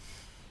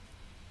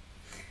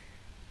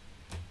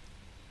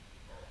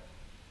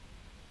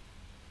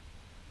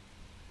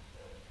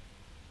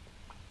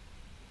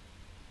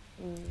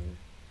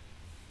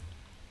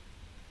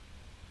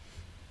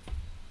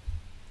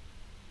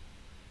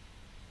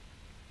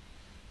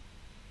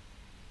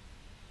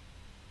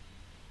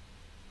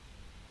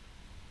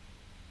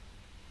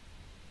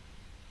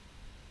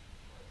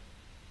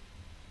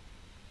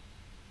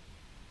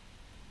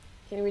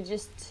 Can we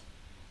just...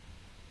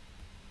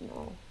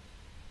 No.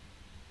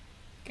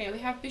 Okay, we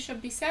have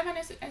bishop b7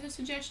 as a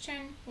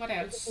suggestion. What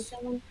else?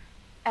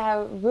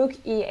 Rook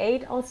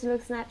e8 also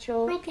looks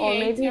natural. Rook or e8,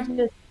 maybe yeah.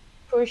 just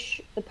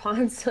push the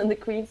pawns on the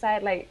queen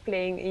side, like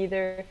playing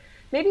either...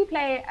 Maybe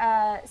play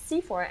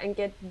c4 and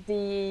get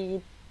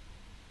the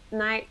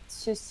knight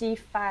to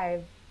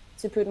c5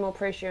 to put more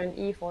pressure on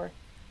e4.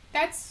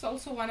 That's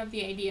also one of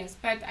the ideas,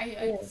 but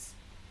it's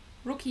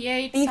rook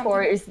e8.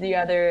 b4 is the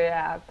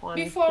other pawn.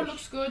 b4 push.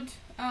 looks good,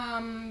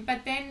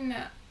 but then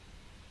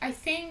I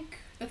think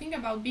the thing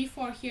about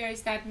b4 here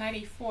is that knight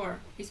a4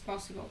 is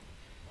possible.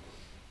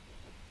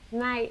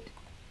 Knight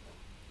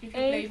If you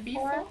play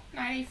b4,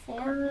 knight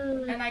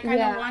a4, and I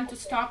kind of want to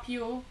stop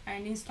you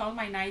and install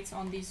my knights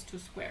on these two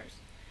squares,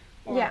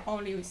 or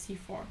only with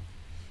c4.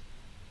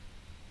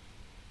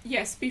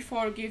 Yes,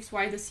 b4 gives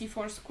white the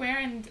c4 square,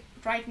 and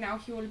right now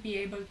he will be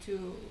able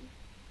to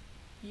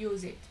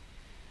use it.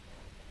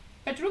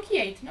 But rook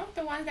e8, no,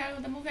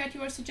 the move that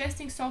you were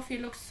suggesting, Sophie,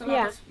 looks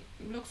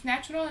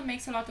natural and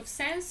makes a lot of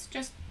sense.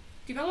 Just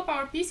develop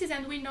our pieces,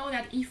 and we know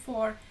that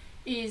e4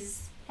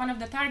 is one of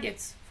the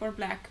targets for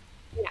black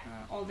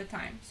all the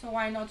time. So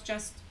why not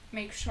just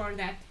make sure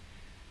that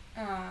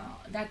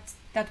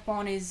that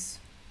pawn is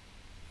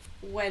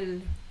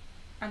well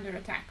under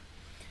attack.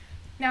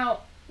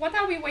 Now, what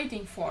are we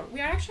waiting for? We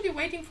are actually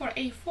waiting for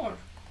a4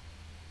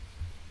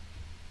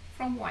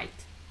 from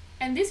white.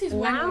 And this is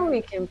when now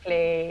we can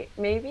play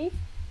maybe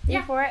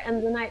e4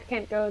 and the knight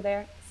can't go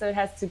there, so it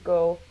has to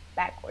go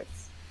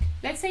backwards.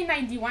 Let's say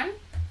knight d1,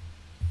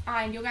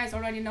 and you guys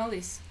already know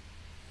this.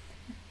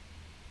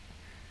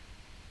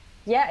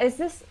 Yeah, is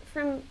this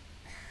from?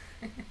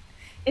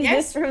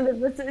 Is this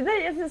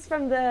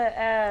from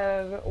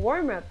the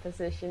warm-up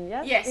position?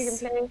 Yes. Yes. We can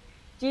play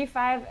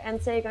g5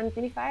 and take on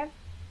b5.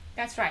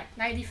 That's right.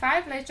 Knight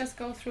d5. Let's just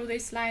go through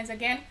these lines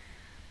again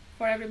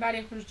for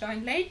everybody who's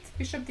joined late.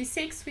 Bishop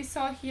d6 we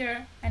saw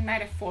here, and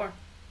knight f4.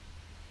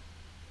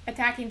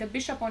 Attacking the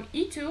bishop on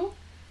e2.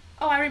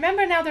 Oh, I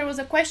remember now there was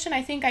a question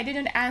I think I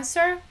didn't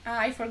answer.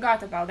 I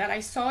forgot about that.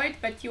 I saw it,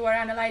 but you were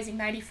analyzing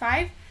knight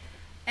e5.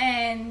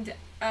 And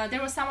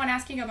there was someone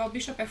asking about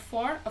bishop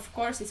f4. Of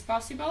course, it's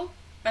possible,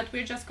 but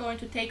we're just going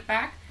to take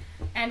back.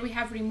 And we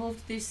have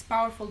removed this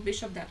powerful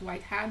bishop that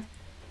white had.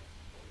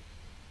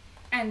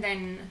 And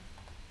then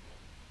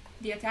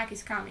the attack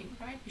is coming,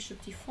 right?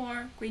 Bishop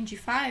d4, queen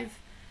g5.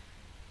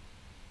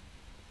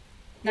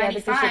 Knight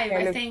e5,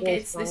 I think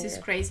this is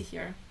crazy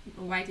here.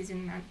 White is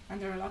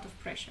under a lot of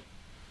pressure.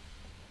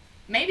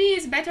 Maybe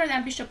it's better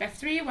than bishop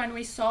f3 when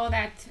we saw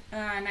that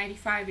knight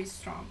e5 is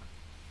strong.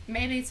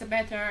 Maybe it's a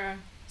better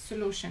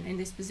solution in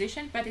this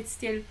position, but it's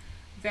still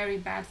very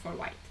bad for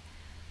white.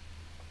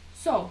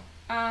 So,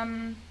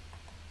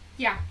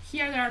 yeah,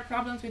 here there are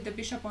problems with the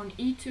bishop on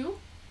e2.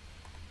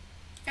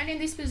 And in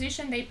this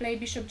position they play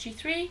bishop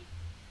g3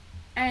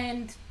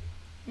 and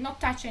not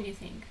touch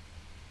anything.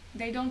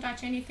 They don't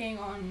touch anything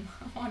on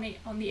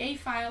the a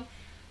file.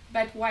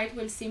 but white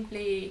will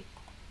simply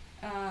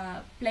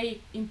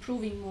play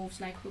improving moves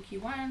like rook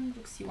e1,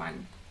 rook c1.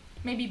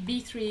 Maybe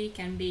b3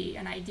 can be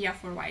an idea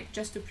for white,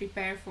 just to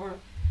prepare for,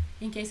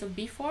 in case of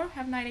b4,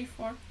 have knight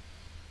a4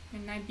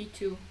 and knight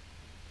b2.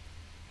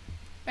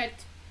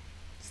 But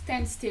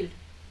stand still,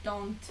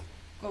 don't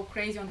go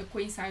crazy on the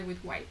queen side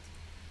with white.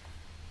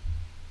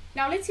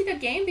 Now let's see the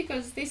game,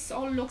 because this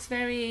all looks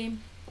very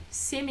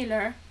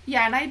similar.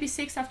 Yeah, knight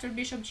b6 after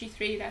bishop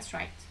g3, that's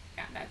right.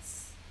 Yeah,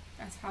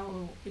 that's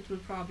how it will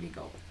probably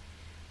go.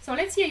 So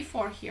let's see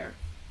a4 here.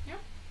 Yeah,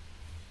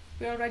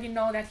 we already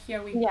know that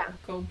here we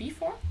go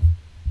b4.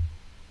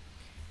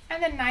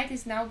 And then knight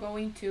is now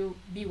going to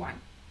b1.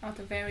 Not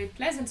a very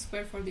pleasant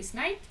square for this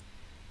knight,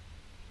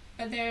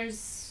 but there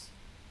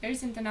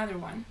isn't another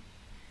one.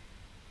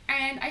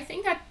 And I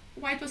think that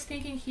white was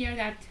thinking here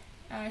that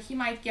he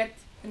might get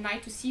the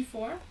knight to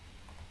c4,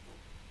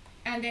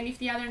 and then if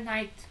the other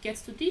knight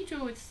gets to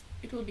d2,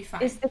 it will be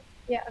fine.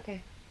 Yeah,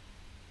 okay.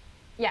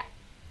 Yeah.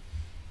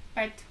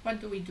 But what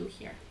do we do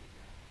here?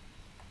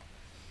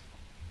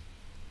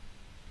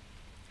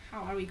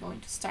 How are we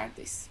going to start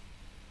this?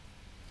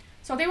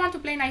 So they want to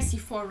play knight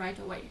c4 right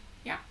away.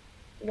 Yeah.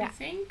 I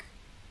think.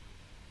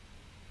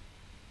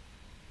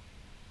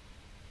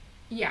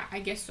 Yeah, I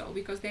guess so,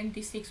 because then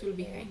d6 will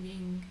be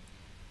hanging.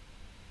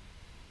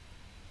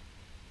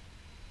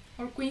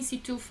 Or queen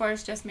c2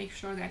 first, just make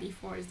sure that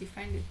e4 is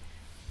defended.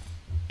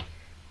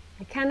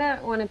 I kind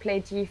of want to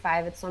play g5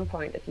 at some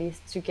point, at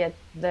least, to get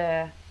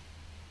the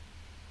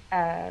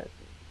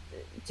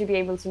to be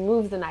able to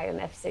move the knight on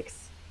f6.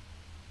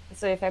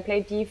 So if I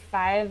play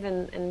d5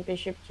 and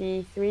bishop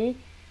g3,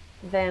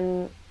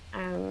 then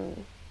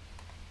and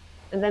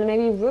then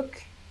maybe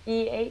rook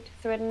e8,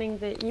 threatening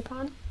the e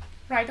pawn.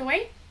 Right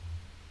away?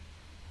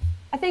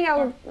 I think I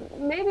would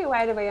maybe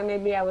right away, or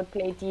maybe I would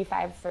play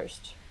d5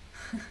 first.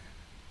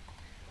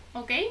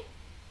 Okay.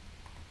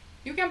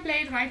 You can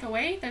play it right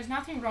away. There's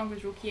nothing wrong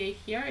with rook e8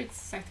 here.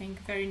 It's, I think,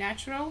 very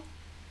natural.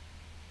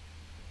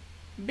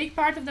 Big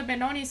part of the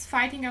Benoni is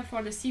fighting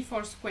for the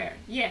c4 square.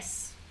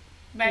 Yes.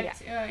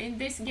 But in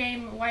this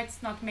game,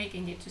 white's not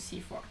making it to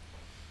c4.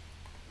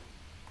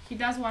 He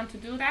does want to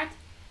do that,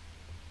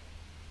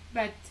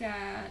 but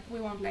we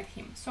won't let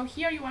him. So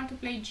here you want to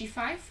play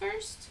g5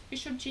 first,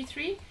 bishop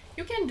g3.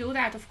 You can do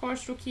that, of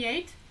course, rook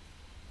e8.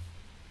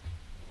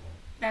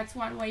 That's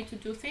one way to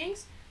do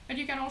things. But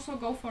you can also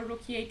go for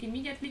rook e8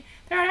 immediately.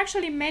 There are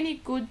actually many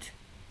good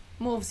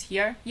moves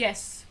here.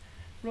 Yes,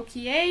 rook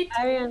e8.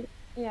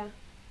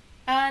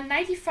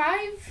 Knight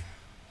e5.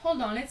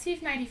 Hold on, let's see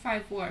if knight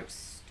e5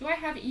 works. Do I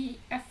have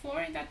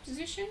f4 in that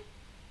position?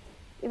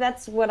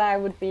 That's what I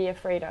would be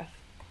afraid of.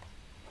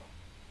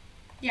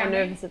 Yeah, I'm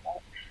nervous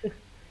about.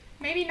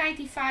 Maybe knight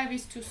e5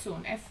 is too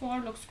soon.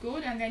 f4 looks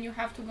good, and then you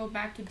have to go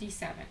back to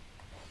d7.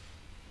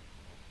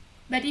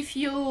 But if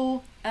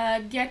you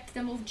get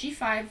the move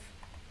g5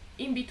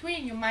 in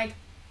between, you might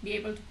be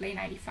able to play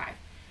knight e5.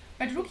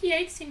 But rook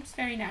e8 seems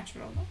very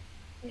natural, no?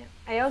 Yeah.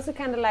 I also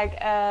kind of like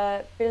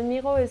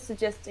Belmiro is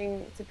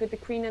suggesting to put the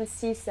queen on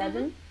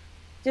c7,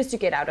 just to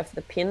get out of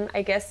the pin,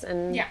 I guess,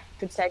 and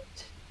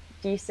protect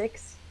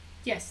d6.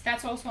 Yes,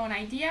 that's also an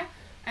idea.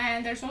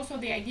 And there's also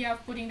the idea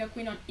of putting the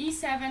queen on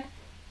e7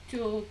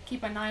 to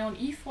keep an eye on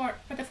e4.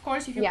 But of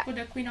course, if you put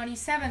the queen on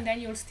e7,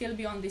 then you'll still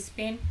be on this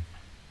pin,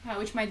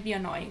 which might be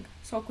annoying.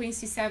 So queen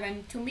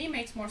c7 to me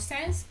makes more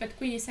sense, but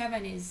queen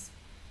e7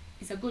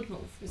 is a good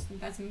move.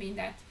 It doesn't mean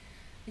that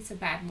it's a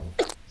bad move.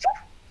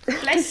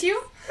 Bless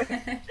you.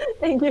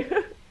 Thank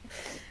you.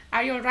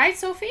 Are you alright,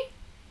 Sophie?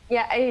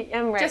 Yeah, I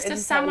am right. Just a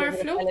summer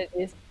flu?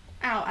 Allergies.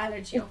 Oh,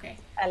 allergy, okay.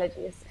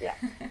 Allergies, yeah.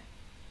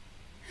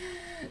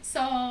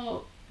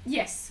 So,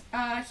 yes,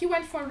 he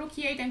went for rook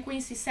e8 and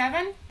queen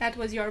c7. That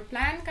was your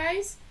plan,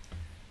 guys.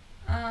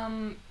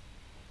 F4.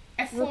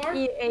 Rook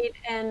e8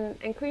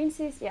 and queen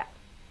c,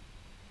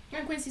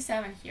 And queen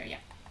c7 here, yeah.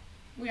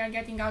 We are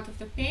getting out of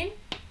the pin,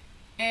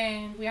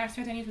 and we are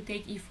threatening to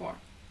take e4.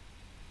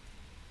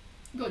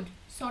 Good.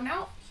 So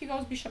now he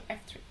goes bishop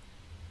f3.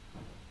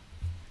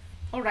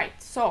 All right,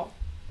 so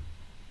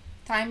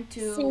time to...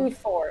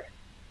 c4.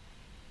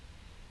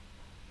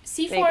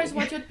 c4 is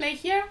what you'd play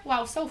here?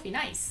 Wow, Sophie,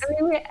 nice.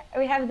 I mean,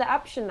 we have the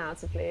option now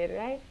to play it,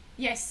 right?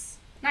 Yes,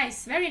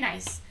 nice, very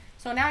nice.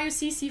 So now you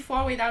see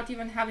c4 without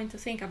even having to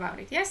think about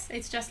it, yes?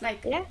 It's just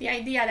like the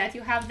idea that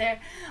you have there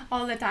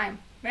all the time.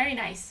 Very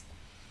nice.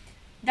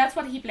 That's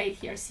what he played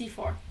here,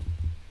 c4.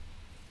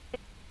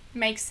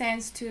 Makes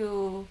sense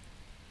to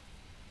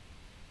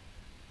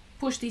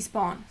push these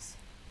pawns.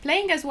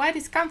 Playing as white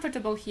is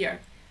comfortable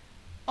here.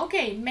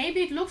 Okay,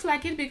 maybe it looks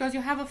like it because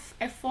you have a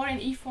f4 and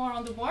e4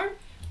 on the board,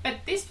 but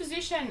this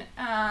position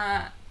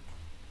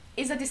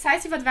is a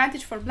decisive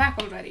advantage for black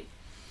already,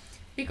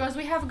 because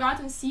we have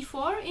gotten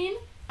c4 in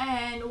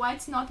and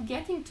white's not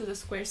getting to the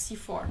square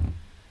c4.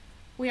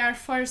 We are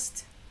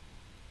first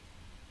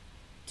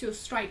to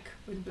strike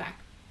with black.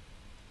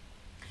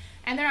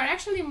 And there are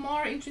actually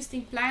more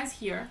interesting plans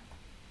here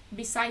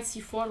besides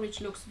c4,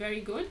 which looks very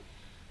good.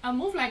 A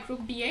move like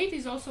rook b8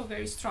 is also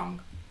very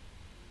strong.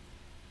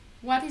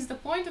 What is the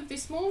point of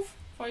this move?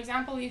 For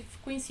example, if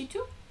queen c2,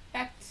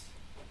 That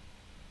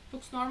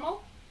looks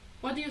normal.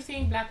 What do you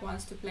think black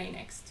wants to play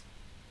next?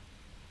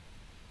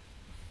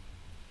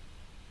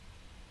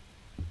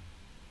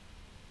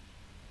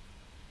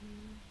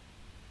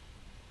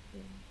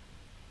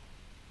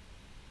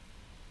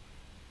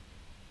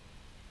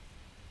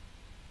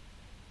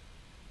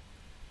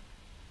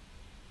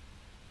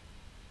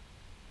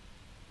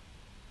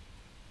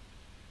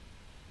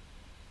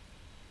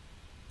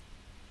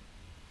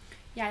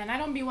 Yeah, the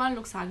knight on b1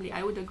 looks ugly.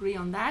 I would agree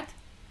on that.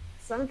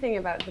 Something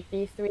about the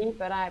b3,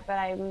 but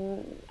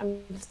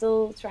I'm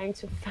still trying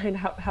to find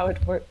out how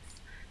it works.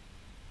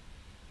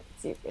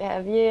 Let's see, we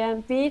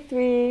have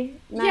b3.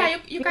 Yeah,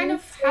 you kind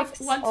of have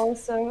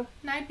also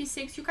knight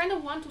b6. You kind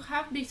of want to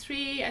have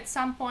b3 at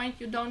some point.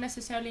 You don't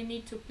necessarily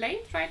need to play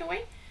it right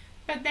away.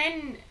 But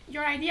then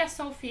your idea,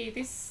 Sophie,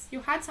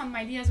 you had some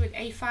ideas with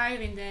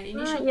a5 in the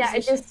initial yeah,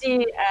 position. I just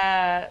see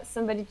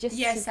somebody just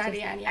yes,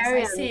 Ariane, yes,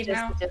 I see it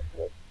now.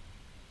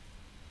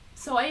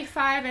 So a5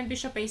 and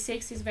bishop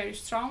a6 is very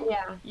strong.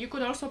 Yeah. You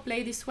could also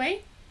play this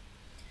way.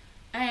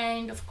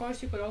 And of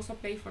course you could also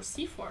play for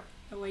c4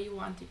 the way you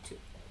wanted to.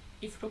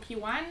 If rook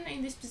e1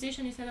 in this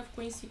position instead of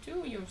queen c2,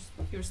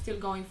 you're still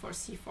going for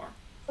c4.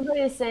 Somebody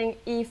is saying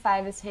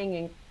e5 is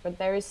hanging, but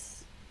there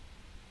isn't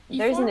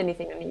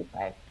anything on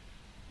e5.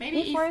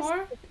 Maybe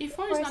e4 is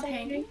not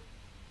hanging.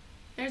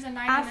 There's a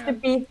knight after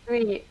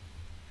b3.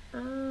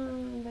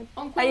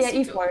 On queen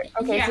c2. e4.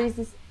 Okay, yeah.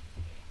 so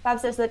Fab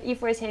says that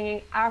e4 is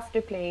hanging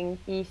after playing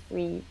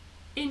b3.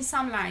 In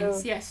some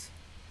lines, so, yes.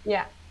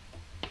 Yeah.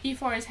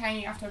 e4 is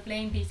hanging after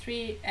playing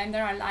b3, and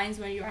there are lines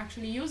where you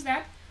actually use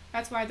that.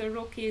 That's why the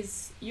rook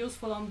is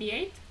useful on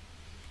b8.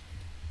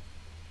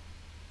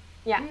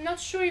 Yeah. I'm not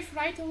sure if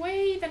right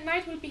away the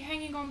knight will be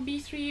hanging on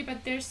b3,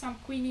 but there's some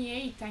queen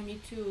e8 I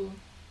need to...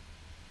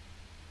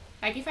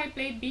 Like if I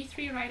play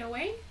b3 right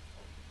away,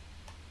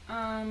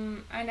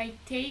 and I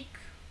take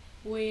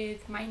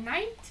with my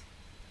knight,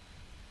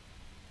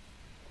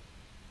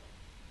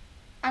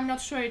 I'm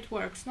not sure it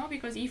works, no?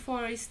 Because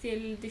e4 is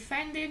still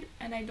defended,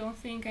 and I don't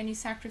think any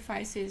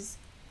sacrifices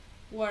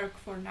work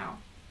for now.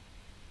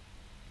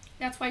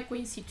 That's why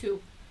queen c2.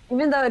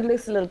 Even though it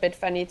looks a little bit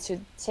funny to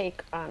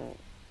take on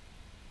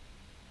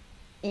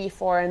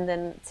e4 and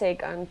then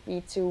take on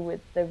b2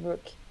 with the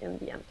rook in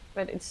the end,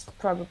 but it's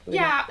probably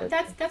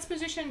that's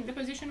the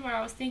position where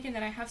I was thinking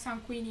that I have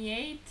some queen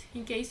e8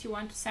 in case you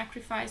want to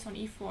sacrifice on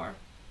e4.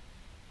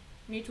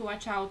 You need to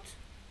watch out.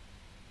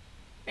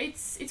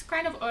 It's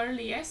kind of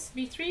early, yes,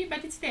 b3,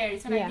 but it's there.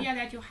 It's an idea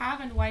that you have,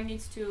 and one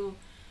needs to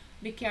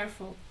be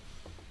careful.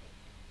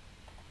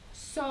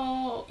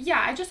 So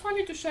yeah, I just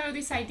wanted to show you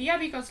this idea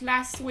because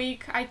last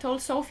week I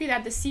told Sophie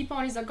that the c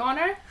pawn is a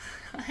goner,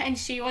 and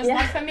she was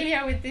not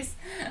familiar with this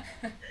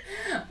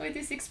with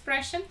this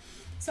expression.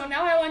 So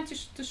now I want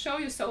to show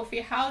you,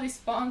 Sophie, how this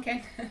pawn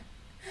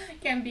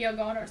can be a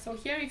goner. So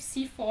here if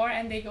c4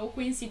 and they go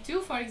queen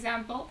c2, for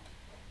example,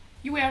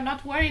 you are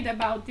not worried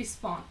about this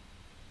pawn.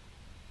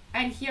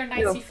 And here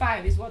knight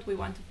c5 is what we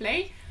want to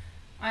play.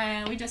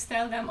 And we just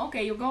tell them,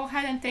 okay, you go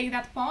ahead and take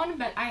that pawn,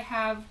 but I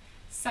have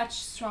such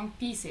strong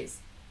pieces.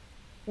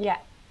 Yeah.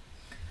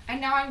 And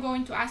now I'm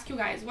going to ask you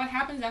guys, what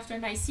happens after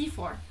knight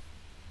c4?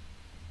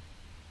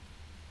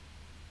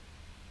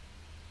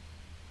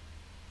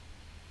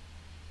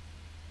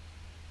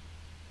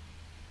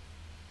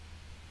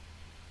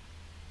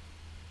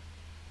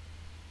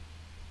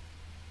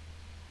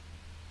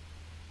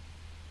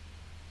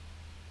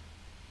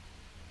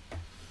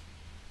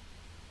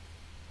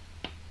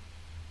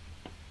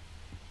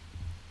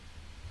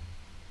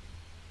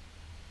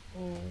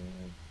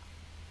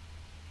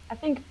 I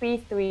think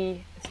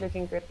b3 is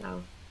looking good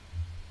now.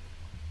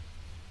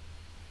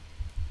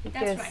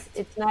 Because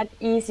it's not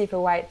easy for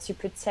white to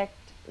protect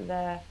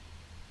the...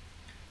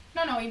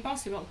 No,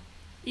 impossible.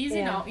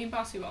 Easy, no,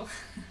 impossible.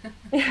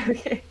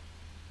 Okay.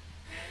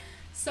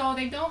 So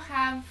they don't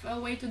have a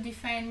way to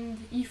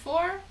defend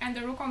e4, and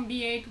the rook on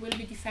b8 will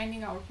be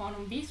defending our pawn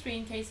on b3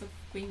 in case of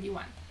queen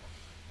d1.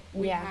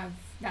 We have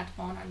that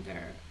pawn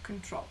under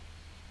control.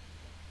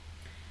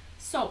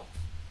 So,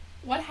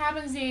 what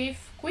happens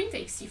if queen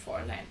takes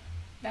c4 then?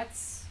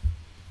 That's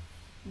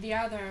the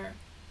other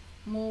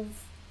move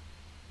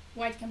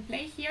white can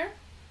play here.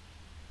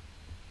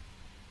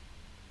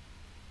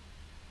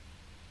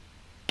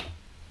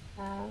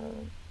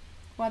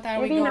 What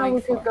are we going for? Maybe now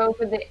we could go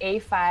for the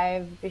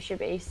a5,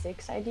 bishop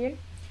a6 idea.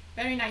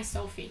 Very nice,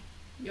 Sophie.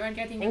 You are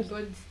getting a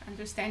good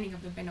understanding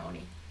of the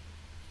Benoni.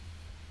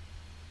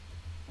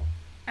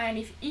 And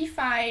if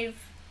e5,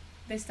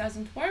 this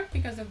doesn't work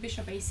because of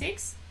bishop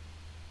a6.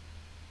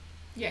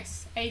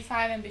 Yes, a5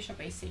 and bishop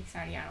a6,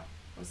 Ariano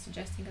was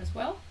suggesting as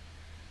well.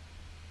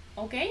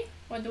 Okay,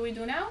 what do we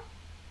do now?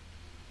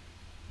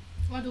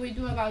 What do we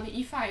do about the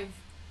e5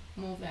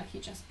 move that he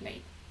just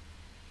played?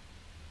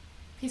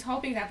 He's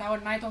hoping that our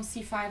knight on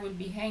c5 will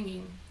be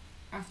hanging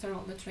after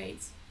all the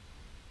trades.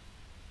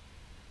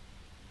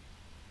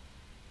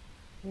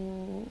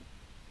 I'm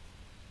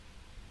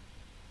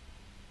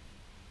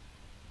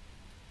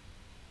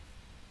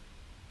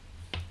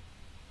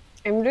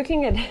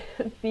looking at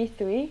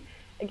b3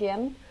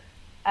 again,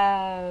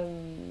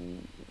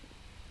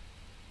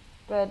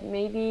 But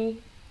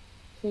maybe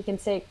he can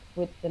take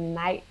with the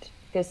knight,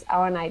 because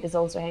our knight is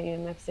also hanging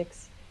in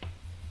f6.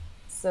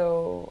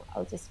 So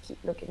I'll just keep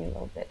looking a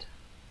little bit.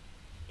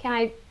 Can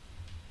I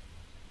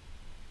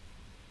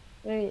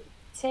maybe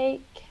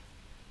take?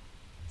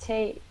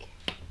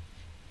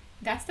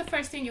 That's the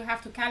first thing you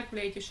have to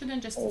calculate. You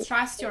shouldn't just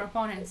trust your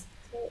opponents.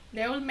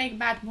 They will make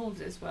bad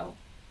moves as well.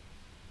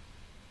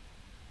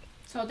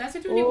 So does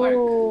it really work?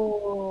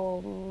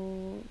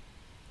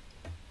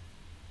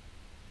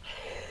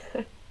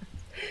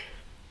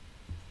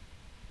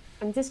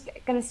 I'm just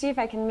gonna see if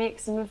I can make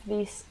some of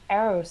these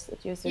arrows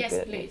that you're so good at.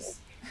 Yes, please.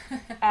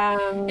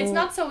 It's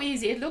not so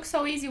easy. It looks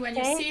so easy when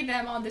you see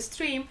them on the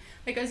stream,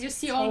 because you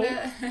see all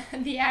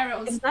the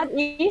arrows. It's not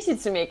easy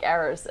to make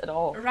arrows at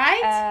all.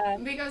 Right?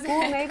 Because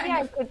maybe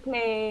I could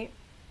play...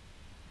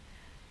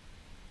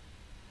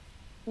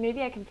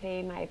 Maybe I can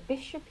play my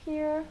bishop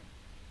here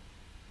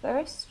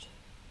first.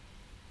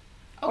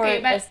 Okay,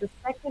 or but as the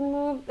second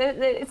move.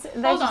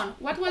 Hold on.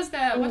 What was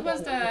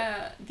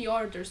the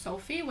order,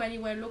 Sophie, when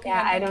you were looking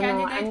at the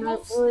candidate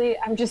moves?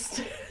 I'm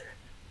just...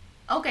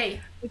 Okay,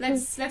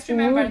 let's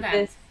remember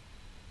that.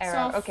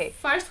 So okay,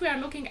 first we are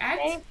looking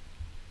at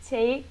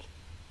take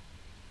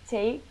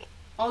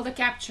all the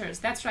captures.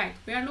 That's right.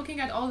 We are looking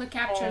at all the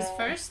captures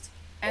first,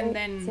 and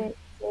then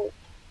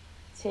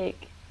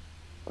take.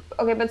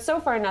 Okay, but so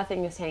far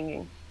nothing is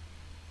hanging.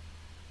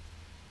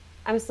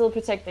 I'm still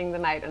protecting the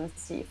knight on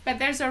c. But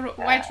there's a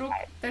white rook.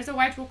 There's a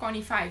white rook on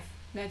e5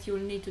 that you'll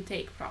need to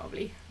take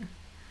probably.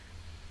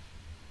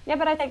 Yeah,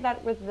 but I take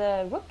that with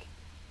the rook.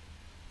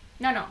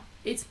 No.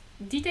 It's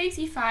d takes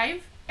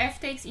e5, f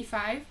takes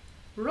e5,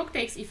 rook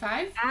takes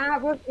e5.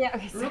 Rook, yeah,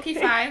 okay. Rook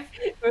e5.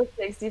 Rook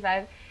takes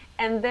e5.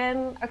 And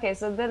then, okay,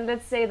 so then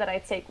let's say that I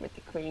take with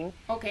the queen.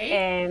 Okay.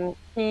 And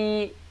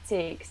he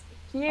takes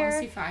here.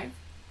 On c5.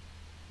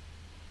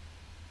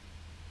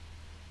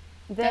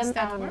 Then, does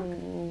that work?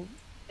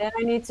 Then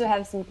I need to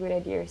have some good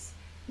ideas.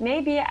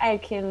 Maybe I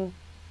can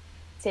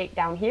take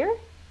down here.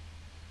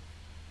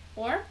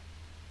 Or?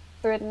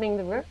 Threatening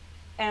the rook.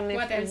 And if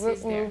what the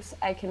rook moves,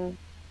 I can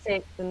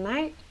take the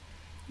knight.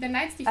 The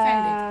knight's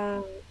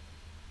defended.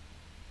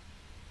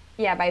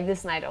 Yeah, by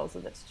this knight also,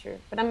 that's true.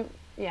 But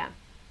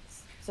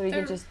so we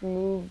can just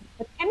move.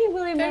 But can he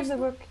really move the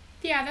rook?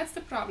 Yeah, that's the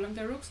problem.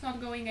 The rook's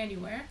not going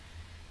anywhere.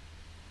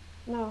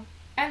 No.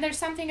 And there's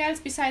something else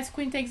besides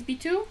queen takes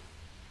b2?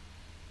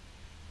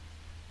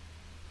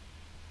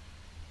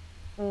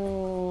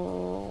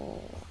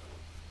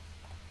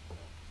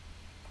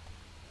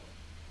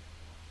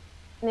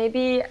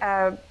 Maybe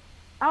the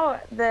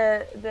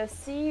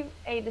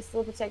c8 is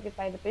still protected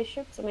by the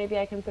bishop, so maybe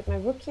I can put my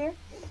rook here.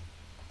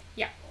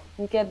 Yeah.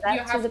 And get that you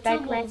to the have back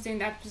two moves in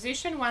that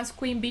position. One's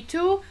queen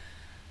b2.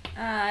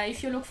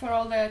 If you look for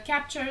all the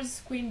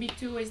captures, queen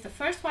b2 is the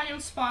first one you'll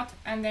spot,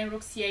 and then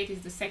rook c8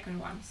 is the second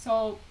one.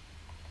 So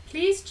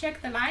please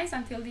check the lines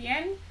until the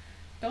end.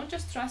 Don't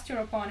just trust your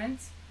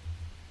opponents.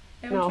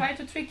 They will try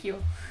to trick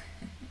you.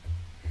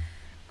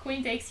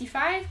 Queen takes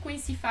c5, queen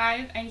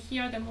c5, and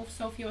here the move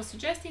Sophie was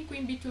suggesting,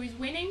 queen b2 is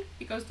winning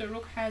because the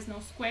rook has no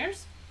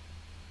squares.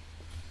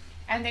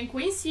 And then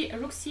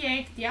rook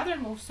c8, the other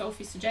move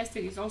Sophie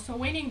suggested, is also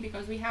winning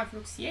because we have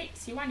rook c8,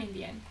 c1 in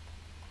the end.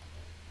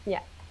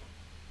 Yeah.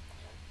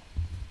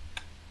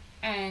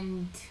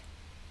 And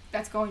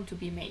that's going to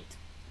be mate.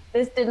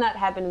 This did not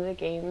happen in the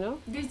game, no?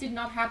 This did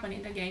not happen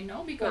in the game,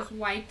 no, because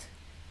White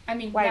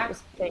black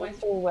was playing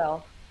too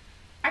well.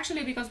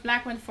 Actually, because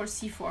black went for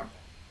c4.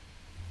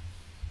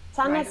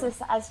 Thomas is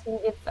asking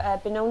if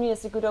Benoni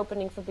is a good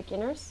opening for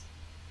beginners.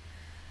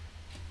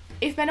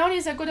 If Benoni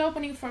is a good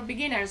opening for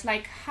beginners,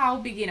 like how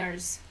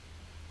beginners?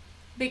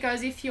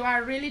 Because if you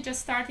are really just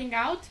starting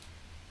out,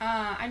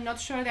 I'm not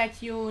sure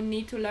that you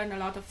need to learn a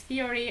lot of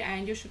theory,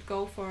 and you should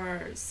go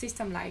for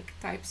system-like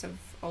types of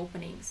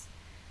openings.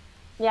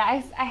 Yeah,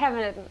 I have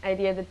an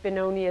idea that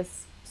Benoni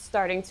is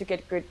starting to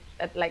get good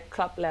at like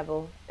club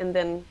level, and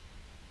then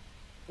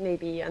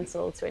maybe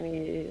until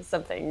 20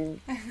 something,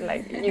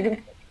 like you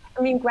can.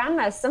 I mean,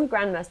 some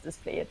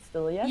grandmasters play it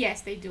still, yes?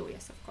 Yes, they do,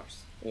 yes, of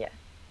course. Yeah.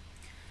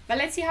 But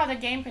let's see how the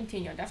game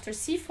continued. After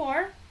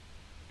c4,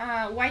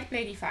 white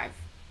played e5.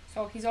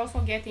 So he's also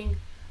getting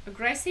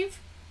aggressive.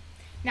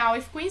 Now,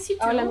 if queen c2...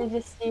 Oh, let me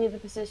just see the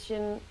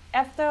position.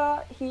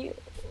 After he...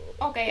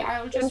 Okay,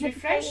 I'll just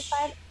refresh.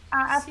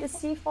 After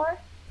c4.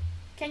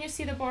 Can you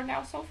see the board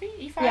now, Sophie?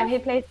 e5? Yeah, he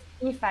played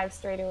e5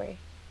 straight away.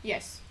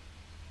 Yes.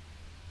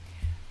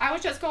 I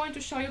was just going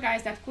to show you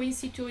guys that queen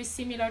c2 is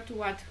similar to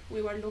what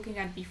we were looking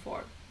at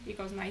before,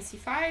 because knight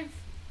c5,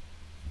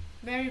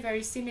 very,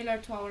 very similar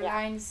to our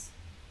lines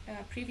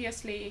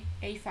previously.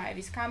 a5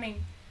 is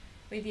coming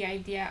with the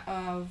idea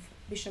of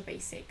bishop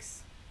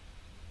a6.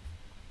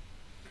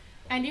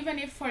 And even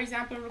if, for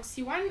example, rook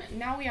c1,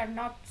 now we are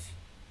not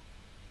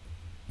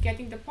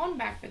getting the pawn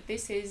back, but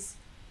this is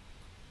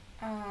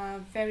a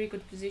very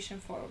good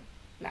position for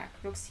black.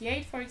 Rook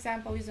c8, for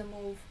example, is a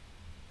move.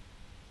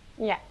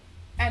 Yeah.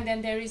 And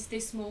then there is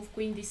this move,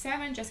 queen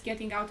d7, just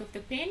getting out of the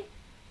pin.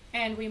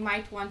 And we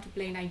might want to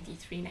play knight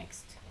d3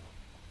 next.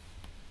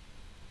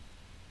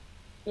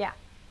 Yeah.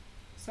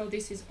 So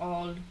this is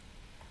all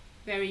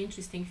very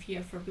interesting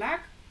here for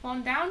black.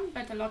 Pawn down,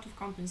 but a lot of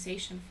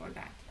compensation for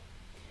that.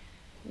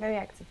 Very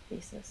active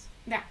pieces.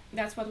 Yeah,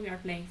 that's what we are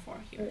playing for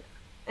here.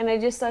 And I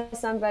just saw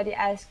somebody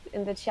asked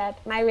in the chat,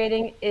 my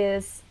rating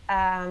is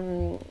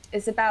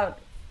about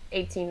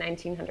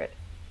 1900.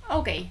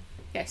 Okay,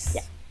 yes.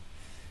 Yeah.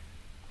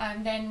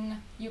 And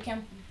then you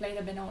can play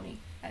the Benoni,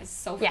 as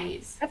Sophie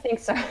is. I think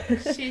so.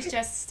 She's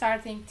just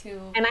starting to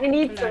And I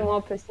need to some learn.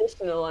 more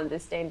positional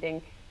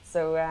understanding.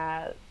 So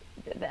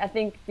I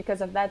think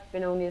because of that,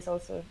 Benoni is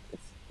also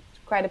it's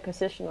quite a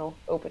positional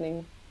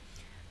opening.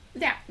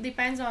 Yeah,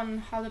 depends on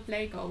how the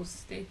play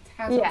goes. It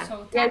has Yeah,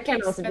 also yeah, it can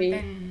tactics, also but be.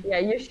 then Yeah,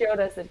 you showed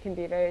us it can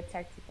be very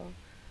tactical.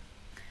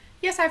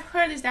 yes, I've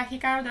heard is that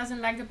Hikaru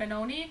doesn't like the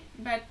Benoni,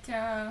 but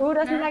Who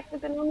doesn't like the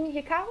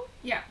Benoni? Hikaru?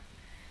 Yeah,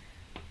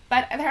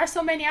 but there are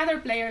so many other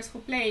players who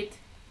played.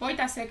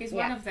 Wojtasek is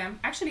one of them.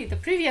 Actually, the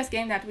previous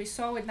game that we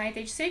saw with Knight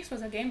H6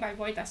 was a game by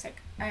Wojtasek,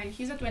 and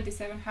he's a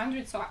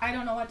 2700. So I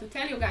don't know what to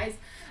tell you guys.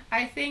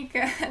 I think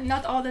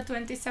not all the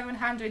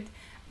 2700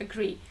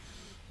 agree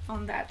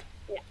on that.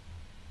 Yeah.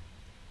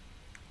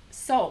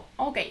 So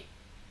okay,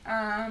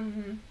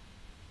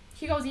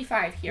 he goes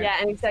E5 here.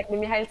 Yeah, and exactly.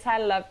 Mikhail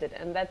Tal loved it,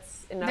 and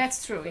that's enough.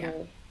 That's true. for Yeah.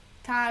 me.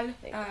 Tal,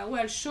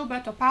 well,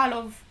 Schubert,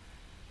 Topalov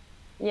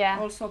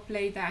also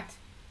played that.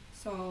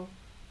 So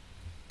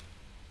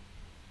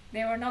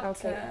they were not.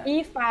 Okay.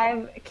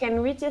 E5.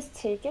 Can we just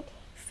take it?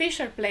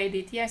 Fischer played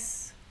it.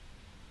 Yes.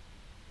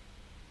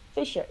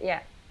 Fischer.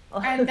 Yeah.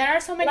 And there are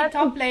so many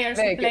top players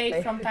who play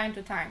play. from time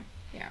to time.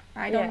 Yeah,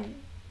 I don't.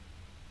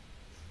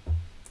 Yeah.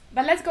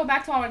 But let's go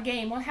back to our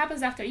game. What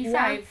happens after E5?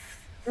 Yeah.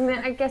 I mean,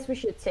 I guess we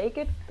should take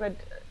it, but.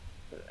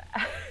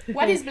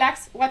 What is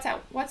black's?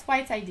 What's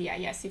white's idea?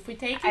 Yes, if we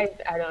take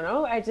it. I don't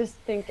know. I just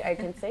think I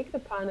can take the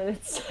pawn, and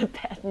it's a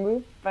bad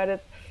move.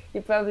 But he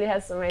probably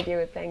has some idea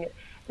with playing it.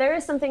 There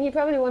is something he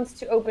probably wants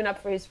to open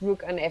up for his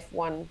rook on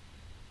F1,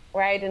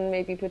 right, and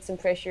maybe put some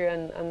pressure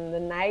on the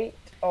knight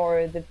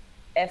or the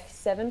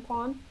F7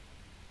 pawn.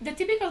 The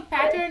typical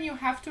pattern you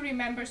have to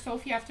remember,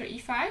 Sophie, after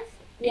E5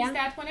 is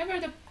that whenever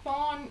the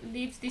pawn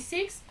leaves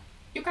D6,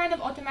 you kind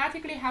of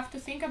automatically have to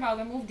think about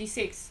the move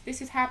D6.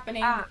 This is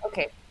happening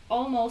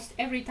almost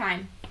every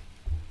time.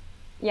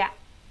 Yeah.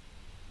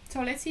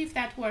 So let's see if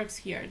that works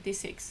here,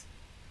 D6.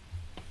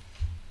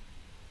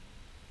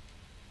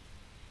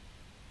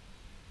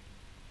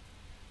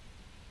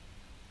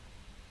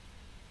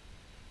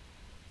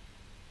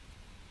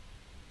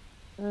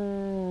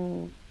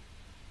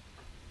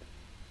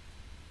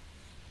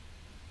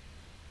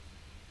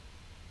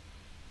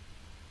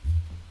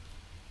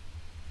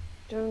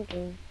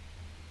 Dun-dun.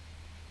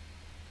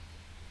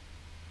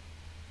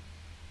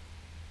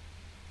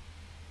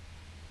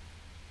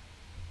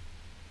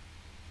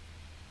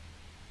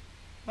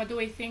 What do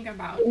we think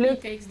about he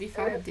takes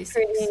D5,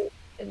 D6?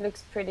 It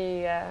looks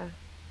pretty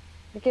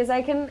because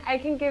I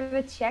can give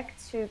a check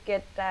to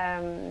get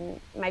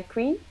my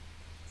queen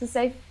to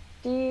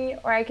safety,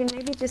 or I can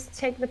maybe just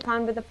take the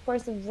pawn, but of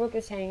course the rook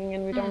is hanging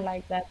and we don't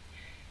like that.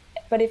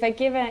 But if I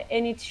give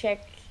any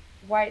check,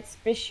 white's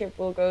bishop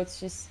will go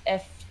to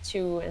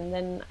F2, and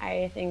then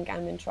I think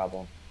I'm in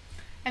trouble.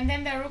 And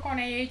then the rook on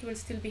A8 will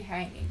still be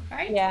hanging,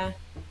 right?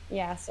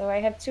 Yeah, so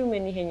I have too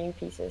many hanging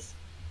pieces.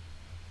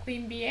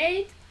 Queen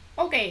B8.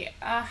 Okay,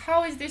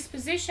 how is this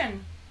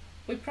position?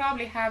 We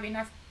probably have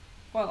enough,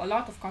 well, a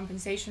lot of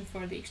compensation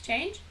for the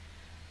exchange,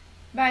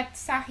 but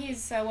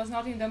Sahis was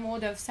not in the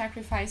mood of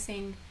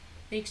sacrificing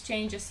the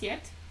exchanges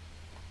yet.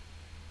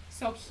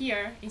 So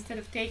here, instead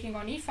of taking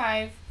on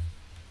E5,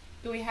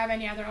 do we have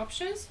any other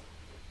options?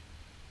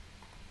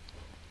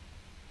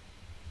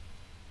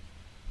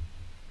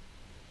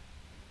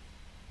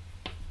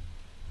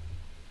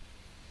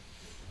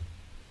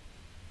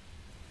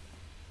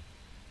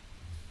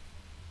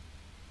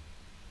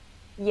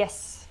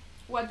 Yes.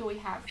 What do we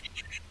have?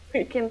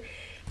 We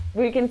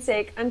can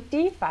take on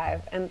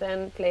D5 and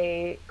then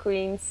play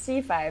Queen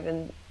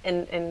C5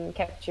 and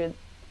capture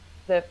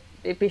the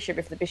bishop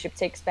if the bishop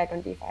takes back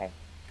on D5.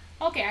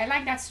 Okay, I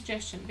like that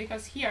suggestion,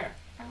 because here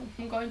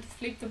I'm going to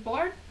flip the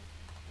board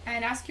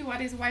and ask you what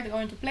is white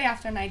going to play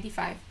after knight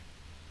D5.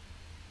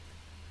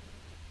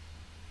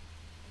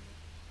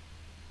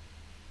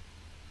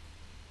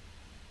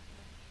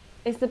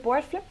 Is the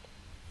board flipped?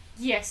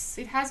 Yes,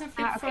 it hasn't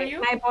flipped for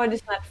you. My board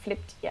is not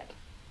flipped yet.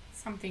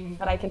 Something.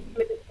 But I can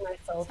flip it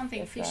myself.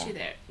 Something fishy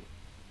there.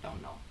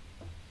 Don't know.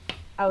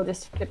 I'll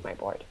just flip my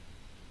board.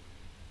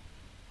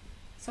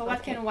 So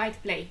what can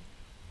white play?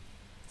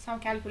 Some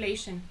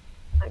calculation.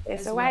 Okay,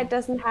 so white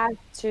doesn't have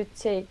to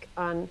take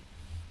on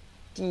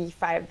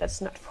D5.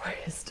 That's not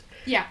forced.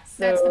 Yeah,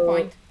 so that's the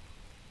point.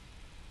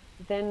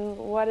 Then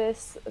what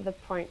is the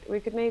point? We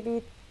could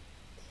maybe...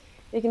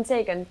 We can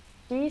take on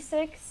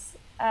D6.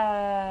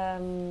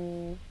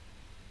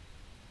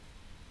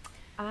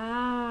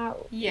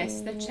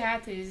 Yes, the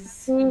chat is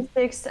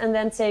C6 and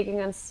then taking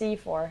on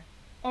C4.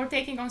 Or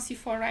taking on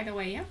C4 right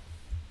away, yeah?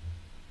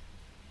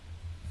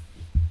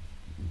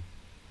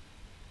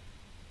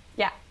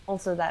 Yeah,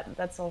 also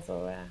that's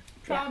also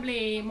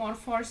probably more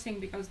forcing,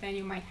 because then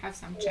you might have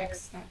some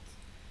checks that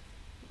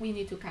we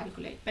need to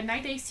calculate. But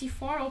knight takes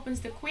c4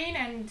 opens the queen,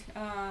 and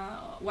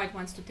white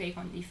wants to take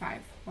on d5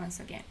 once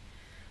again.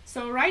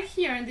 So right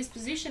here in this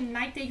position,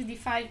 knight takes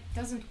d5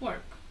 doesn't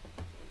work.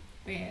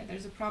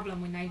 There's a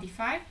problem with knight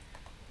d5.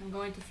 I'm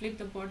going to flip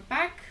the board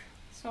back.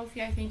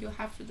 Sophie, I think you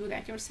have to do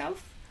that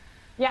yourself.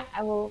 Yeah,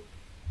 I will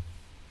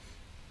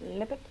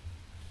flip it.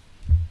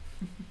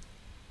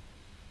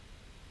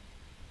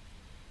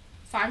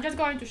 So I'm just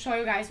going to show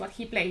you guys what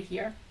he played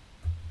here.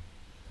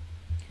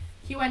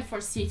 He went for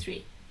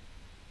c3.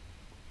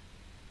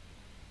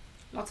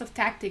 Lots of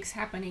tactics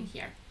happening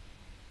here.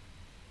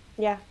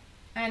 Yeah.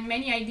 And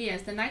many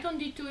ideas. The knight on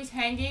d2 is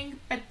hanging,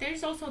 but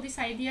there's also this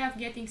idea of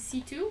getting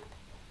c2.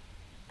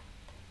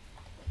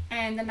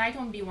 And the knight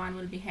on b1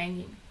 will be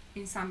hanging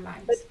in some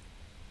lines. But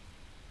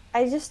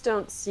I just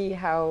don't see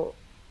how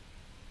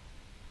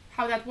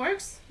that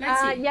works.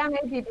 Let's see. Yeah,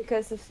 maybe,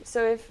 because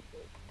if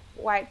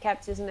white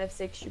captures an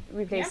f6,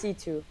 we play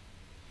c2.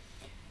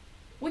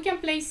 We can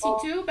play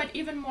c2, but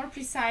even more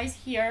precise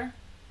here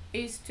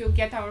is to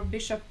get our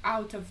bishop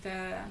out of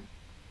the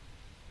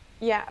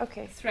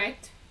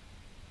threat.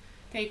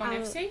 Take on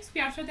f6. We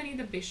are threatening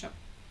the bishop.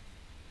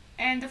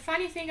 And the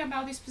funny thing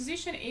about this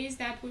position is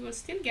that we will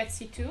still get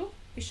c2.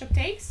 Bishop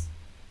takes.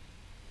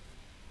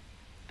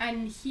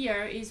 And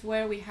here is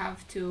where we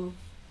have to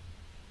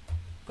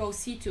go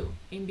c2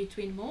 in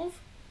between move.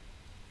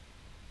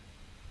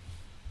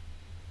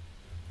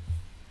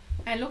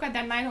 And look at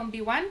that knight on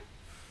b1.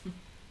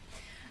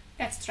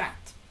 That's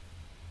trapped.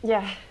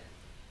 Yeah.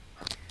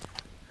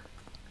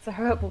 It's a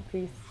horrible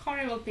piece.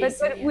 Horrible piece.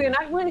 But we're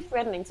not really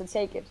threatening to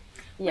take it.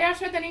 Yeah. We are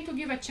threatening to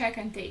give a check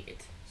and take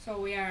it. So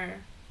we are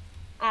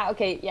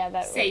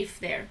safe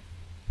there.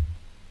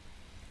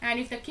 And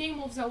if the king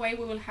moves away,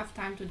 we will have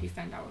time to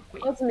defend our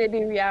queen. Also,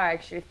 maybe we are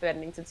actually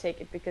threatening to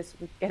take it because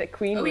we get a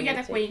queen. Oh, we get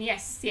a queen,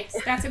 yes.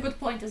 That's a good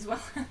point as well.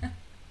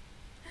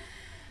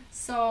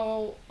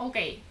 So,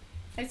 okay.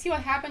 Let's see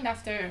what happened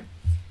after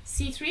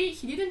c3.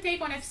 He didn't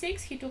take on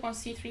f6. He took on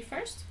c3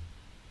 first.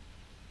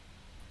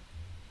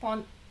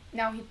 Pawn.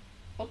 Now he...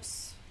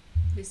 Oops.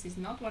 This is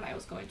not what I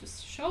was going to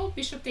show.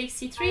 Bishop takes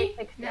c3.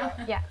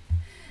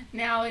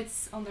 Now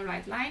it's on the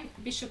right line.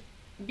 Bishop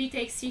b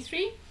takes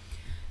c3.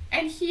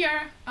 And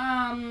here,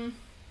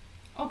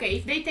 okay,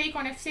 if they take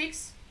on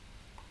f6,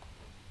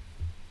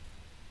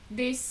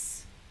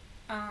 this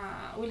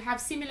will have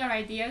similar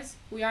ideas.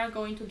 We are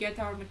going to get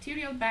our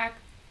material back.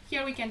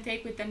 Here we can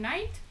take with the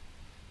knight.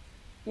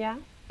 Yeah.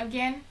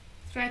 Again,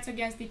 threats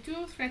against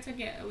d2, threats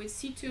again with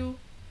c2.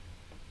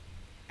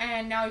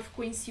 And now if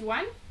queen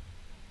c1,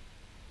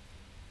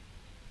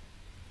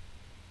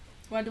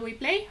 what do we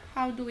play?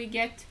 How do we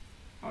get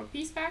our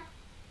piece back?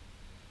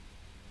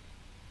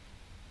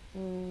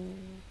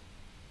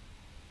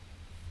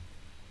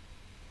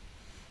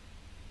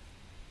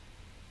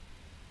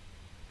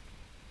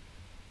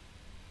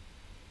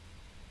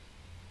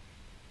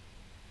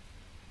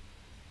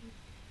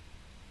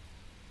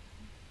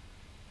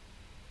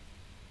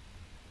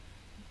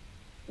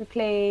 We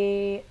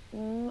play...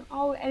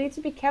 oh, I need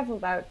to be careful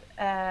about...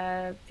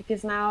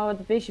 because now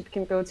the bishop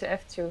can go to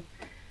f2.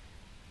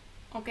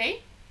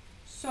 Okay.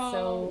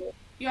 So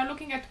you are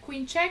looking at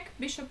queen check,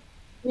 bishop...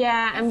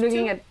 Yeah, I'm f2.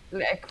 looking at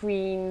a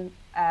queen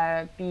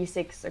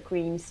b6, a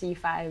queen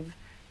c5.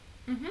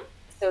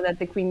 So that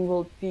the queen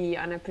will be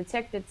on a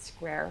protected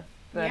square.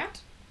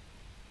 But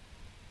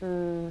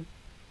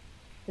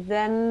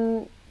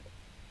then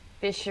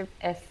bishop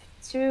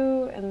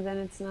f2, and then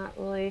it's not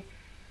really...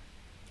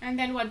 And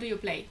then what do you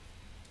play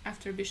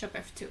after bishop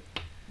f2?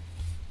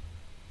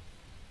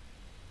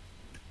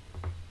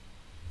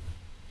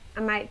 I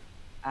might...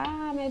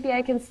 maybe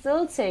I can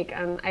still take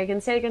on... I can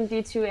take on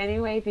d2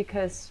 anyway,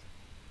 because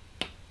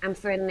I'm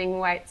threatening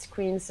white's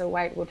queen, so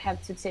white would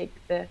have to take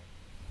the...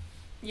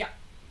 Yeah.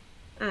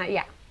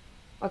 Yeah.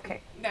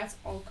 Okay. That's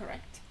all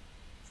correct.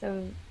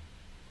 So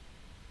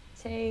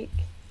take...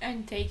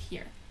 And take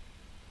here.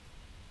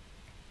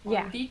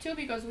 On d2,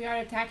 because we are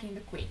attacking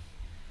the queen.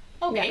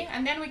 Okay,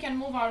 and then we can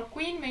move our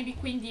queen, maybe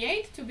queen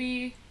d8, to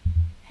be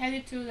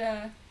headed to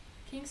the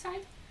king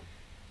side.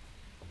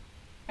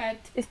 But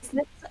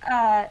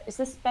is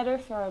this better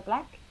for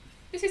black?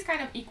 This is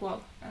kind of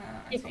equal,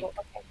 I think.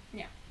 Okay.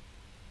 Yeah.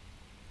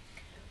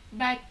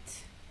 But,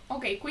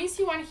 okay, queen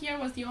c1 here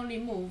was the only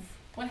move.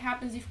 What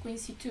happens if queen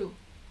c2?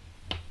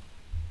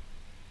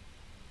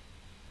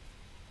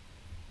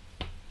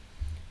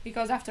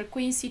 Because after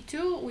queen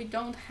c2, we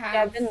don't have...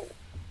 Yeah, then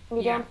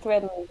we don't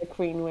threaten the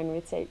queen when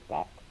we take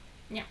back.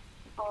 Yeah.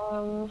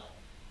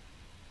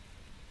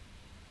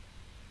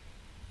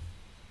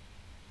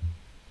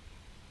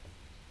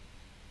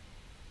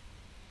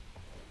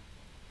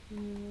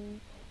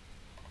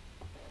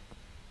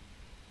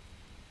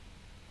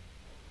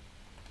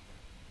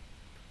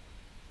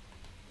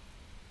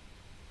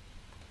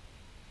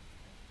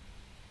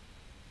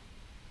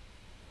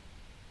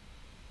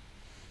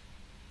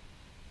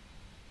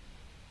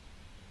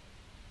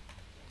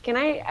 Can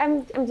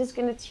I'm just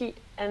gonna cheat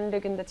and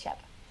look in the chat.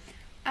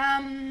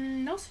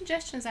 No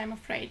suggestions, I'm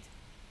afraid.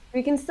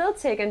 We can still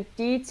take on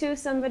d2,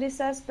 somebody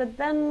says, but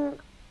then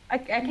I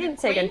can't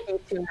take on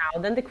d2 now.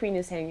 Then the queen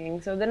is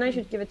hanging. So then I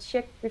should give a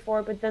check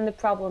before, but then the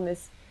problem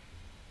is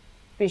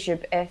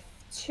bishop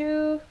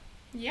f2.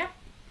 Yeah.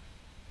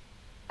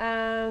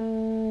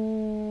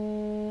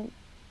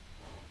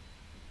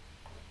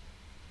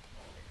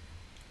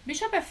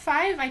 Bishop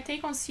f5, I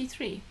take on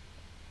c3.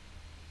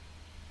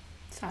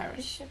 Cyrus.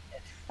 Bishop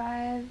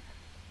f5.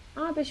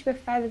 Ah, bishop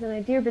f5 is an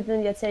idea, but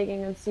then you're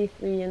taking on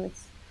c3 and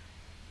it's...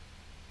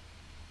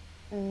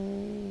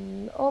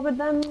 oh, but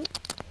then...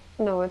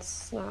 No,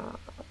 it's not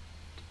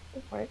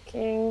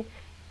working.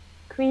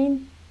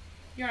 Queen.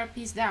 You're a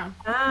piece down.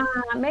 Ah,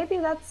 maybe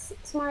that's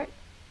smart.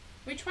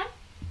 Which one?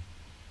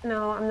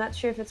 No, I'm not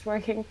sure if it's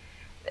working.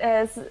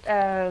 As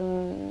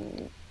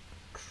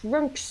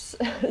Crunks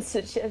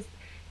suggests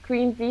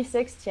queen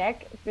b6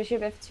 check,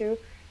 bishop f2,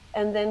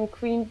 and then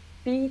queen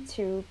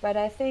b2. But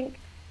I think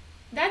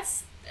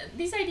that's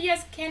these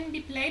ideas can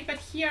be played. But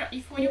here,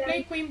 if when you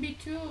play queen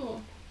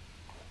b2,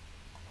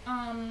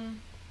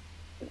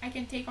 I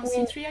can take on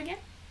c3 again.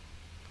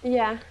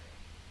 Yeah,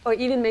 or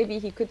even maybe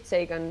he could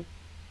take on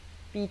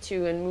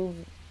b2 and move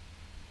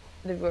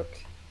the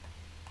rook.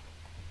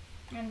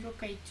 And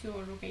rook a2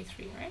 or rook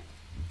a3, right?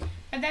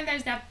 But then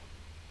there's that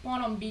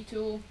pawn on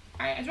b2.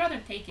 I'd rather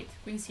take it,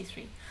 queen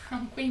c3.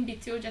 Queen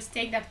b2, just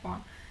take that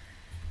pawn.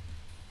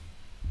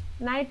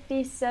 Knight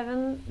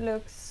d7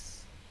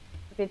 looks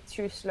a bit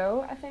too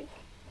slow, I think.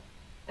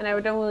 And I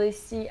don't really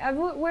see...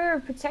 we're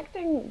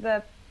protecting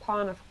the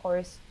pawn, of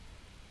course,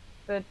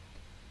 but...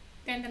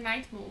 Then the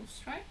knight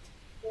moves, right?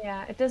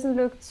 Yeah, it doesn't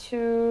look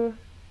too...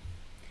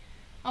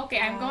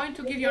 Okay, I'm going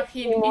to give you a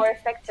hint. More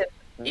effective.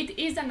 It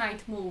is a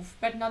knight move,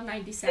 but not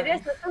knight d7. It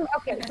is.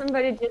 Okay,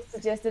 somebody just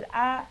suggested.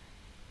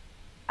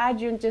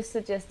 Arjun just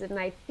suggested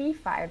knight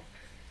d5.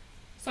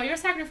 So you're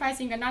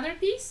sacrificing another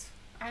piece.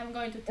 I'm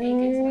going to take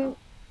it now.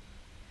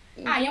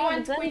 Yeah, you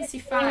want queen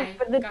c5.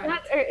 But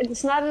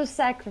it's not a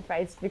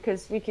sacrifice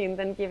because we can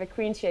then give a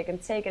queen check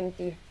and take on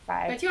d5.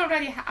 But you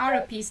already are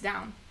a piece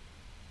down.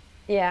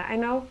 Yeah, I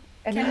know.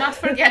 Cannot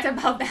forget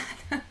about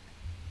that.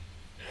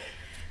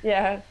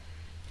 Yeah.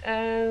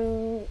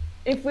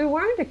 If we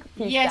weren't a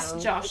piece yes,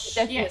 down, Josh.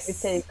 we definitely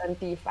take on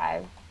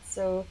d5.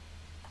 So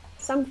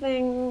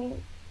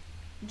something.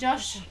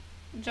 Josh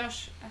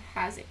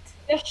has it.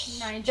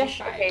 Knight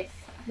g5. Okay.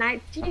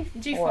 Knight g4.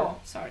 G4.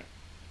 Sorry.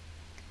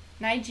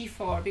 Knight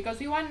g4 because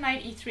we want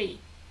knight e3.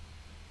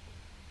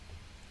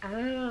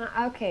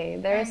 Ah, okay.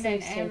 There's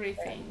and then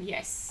everything.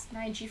 Yes,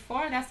 knight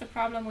g4. That's the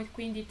problem with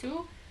queen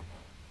d2.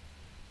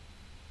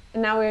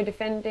 And now we're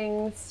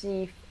defending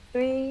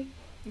c3.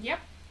 Yep.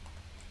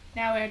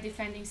 Now we're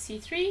defending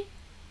c3.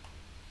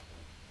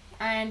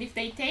 And if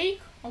they take,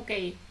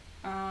 okay,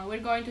 we're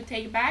going to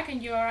take back,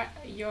 and your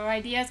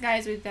ideas,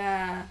 guys, with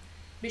the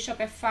bishop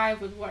f5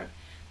 would work.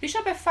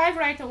 Bishop f5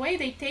 right away,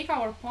 they take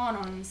our pawn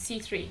on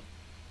c3.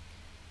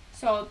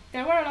 So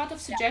there were a lot of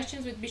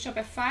suggestions with bishop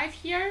f5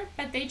 here,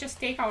 but they just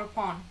take our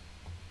pawn,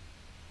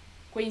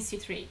 queen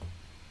c3.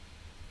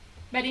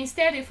 But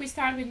instead, if we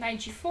start with knight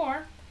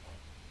g4,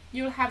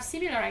 you'll have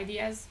similar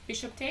ideas.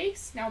 Bishop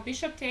takes, now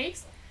bishop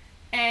takes,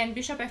 and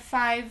bishop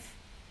f5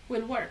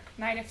 will work.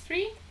 Knight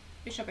f3,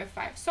 bishop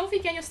f5. Sophie,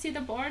 can you see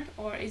the board,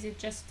 or is it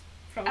just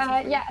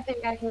frozen? Yeah, I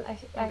think I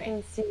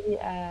can see.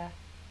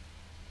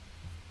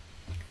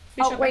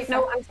 Bishop oh wait, f5.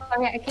 no, I'm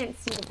sorry, I can't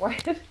see the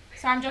board.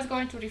 So I'm just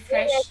going to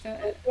refresh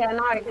the... Yeah,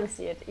 now I can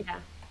see it, yeah.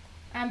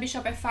 And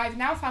bishop f5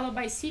 now, followed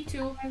by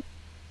c2,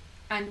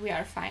 and we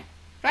are fine,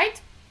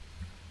 right?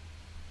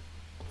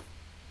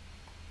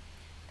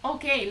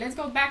 Okay, let's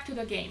go back to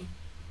the game.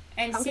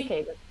 And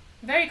complicated.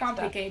 See... Very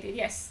complicated,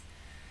 yes.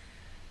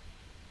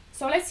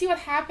 So let's see what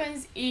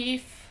happens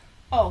if...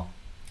 Oh,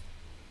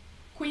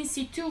 queen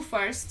c2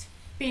 first,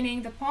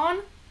 pinning the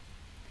pawn.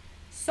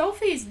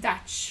 Sophie is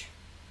Dutch.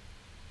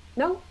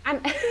 No,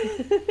 I'm...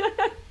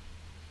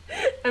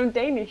 I'm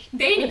Danish.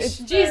 Danish,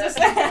 Jesus,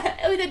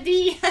 with a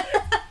D.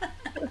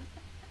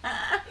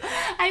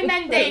 I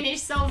meant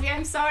Danish, Sophie,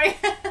 I'm sorry.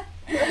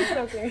 It's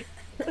okay.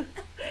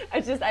 I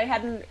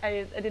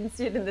didn't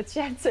see it in the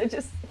chat, so I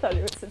just thought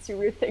it was such a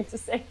weird thing to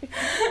say.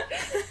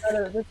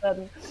 All of a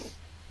sudden.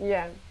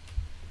 Yeah.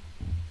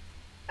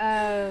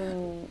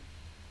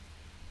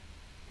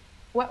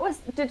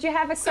 Did you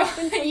have a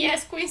question?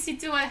 Yes, queen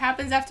c2, what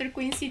happens after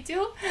queen c2?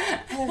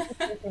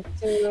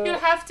 You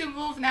have to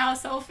move now,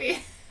 Sophie.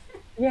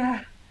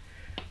 Yeah.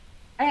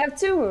 I have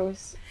two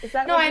moves. Is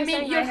that no, what I you're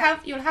mean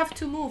saying? you'll have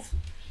to move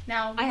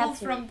now. Move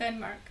from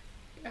Denmark.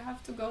 You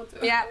have to go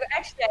to. Yeah, but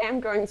actually I am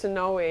going to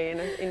Norway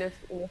in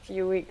a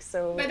few weeks,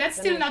 so. But that's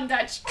still not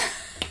Dutch.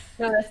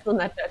 No, that's still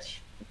not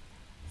Dutch.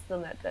 Still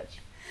not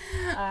Dutch.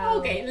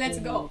 Okay, let's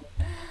go.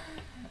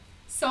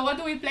 So what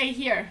do we play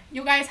here?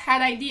 You guys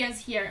had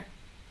ideas here.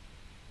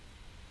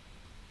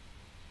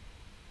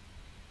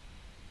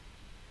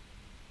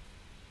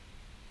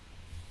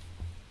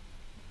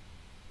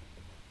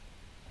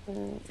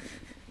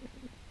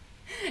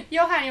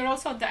 Johan, you're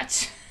also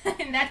Dutch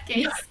in that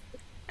case.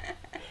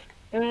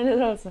 And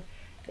then also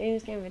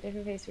Danish game a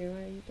different face. We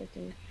want to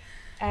do.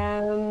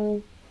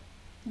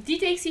 D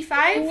takes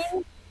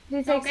e5.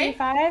 D takes Okay.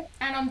 e5.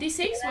 And on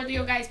d6, what do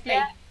you guys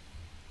play?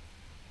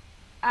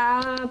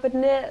 But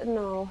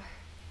no.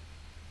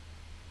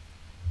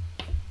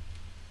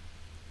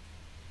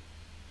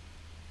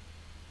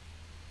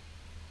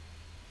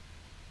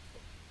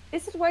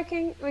 Is it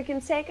working? We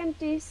can take on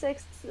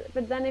d6,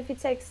 but then if he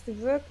takes the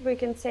rook, we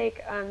can take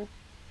on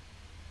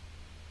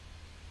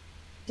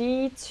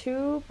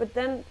d2, but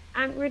then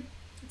aren't we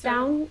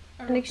down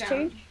an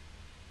exchange?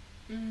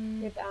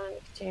 We're down an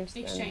exchange.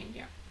 Exchange,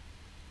 yeah.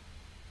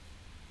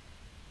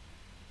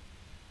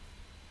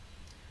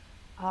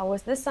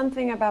 Was this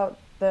something about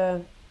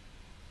the...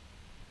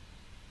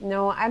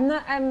 No, I'm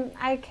not,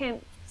 I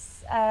can't,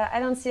 I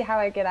don't see how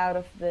I get out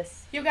of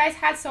this. You guys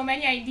had so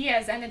many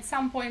ideas and at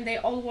some point they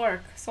all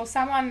work. So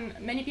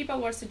many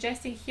people were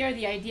suggesting here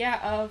the idea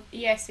of,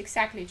 yes,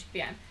 exactly,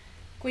 Ciprian.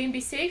 Queen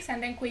b6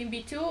 and then queen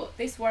b2,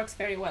 this works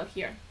very well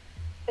here.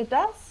 It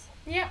does?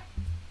 Yeah.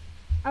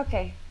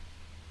 Okay.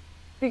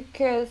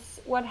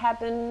 Because what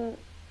happens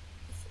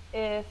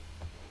if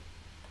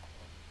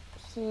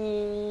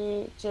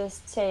he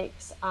just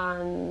takes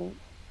on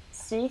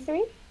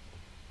c3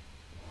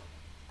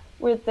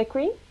 with the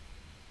queen?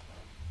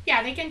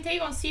 Yeah, they can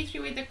take on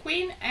c3 with the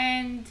queen,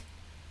 and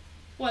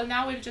well,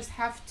 now we'll just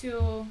have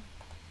to...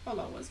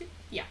 Hello, was it?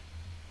 Yeah.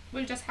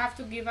 We'll just have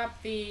to give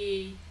up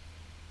the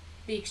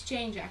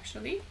exchange,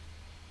 actually.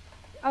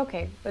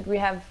 Okay, but we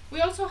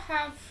also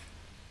have...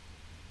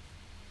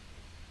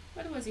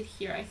 What was it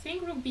here? I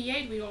think rook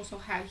b8 we also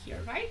had here,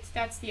 right?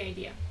 That's the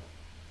idea.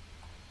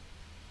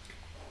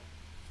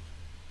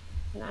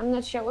 I'm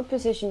not sure. What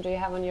position do you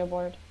have on your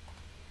board?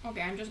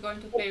 Okay, I'm just going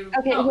to play rook.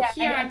 Okay, No, yeah,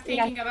 here I'm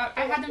thinking about...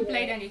 I hadn't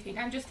played anything.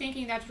 I'm just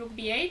thinking that rook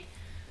b8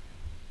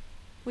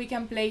 we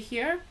can play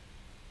here.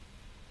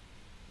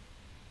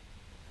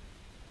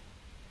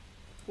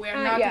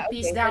 We're not a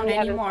piece down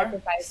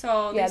anymore.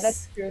 So yeah,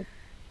 that's true.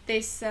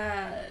 This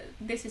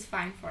is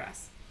fine for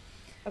us.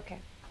 Okay.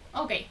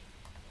 Okay.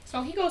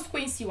 So he goes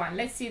queen c1.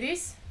 Let's see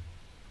this.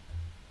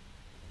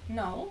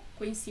 No,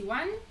 queen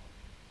c1.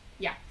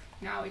 Yeah.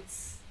 Now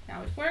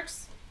it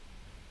works.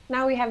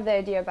 Now we have the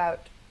idea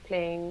about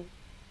playing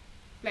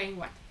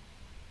what?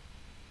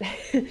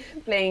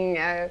 playing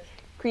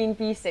queen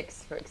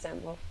b6, for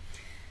example.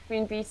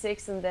 Queen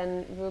b6 and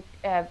then rook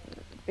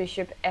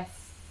bishop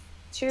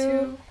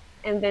f2,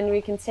 and then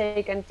we can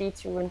take on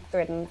d2 and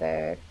threaten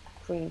the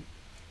queen.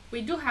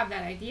 We do have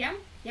that idea.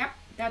 Yep,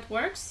 that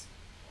works.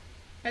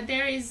 But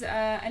there is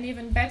an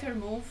even better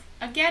move.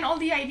 Again, all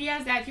the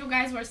ideas that you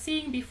guys were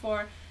seeing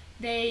before,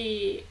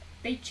 they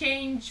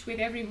change with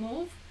every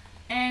move.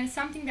 And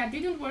something that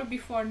didn't work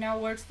before now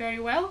works very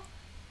well.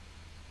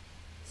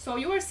 So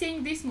you were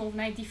seeing this move,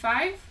 knight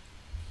d5.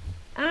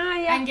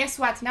 Yeah. And guess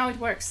what? Now it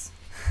works.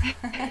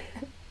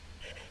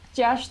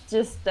 Josh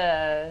just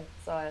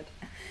saw it.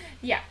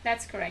 Yeah,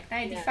 that's correct.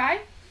 Knight d5.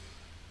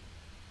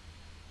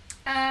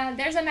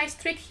 There's a nice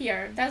trick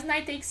here. Does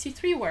knight takes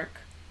c3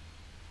 work?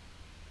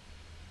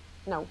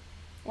 No.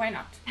 Why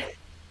not?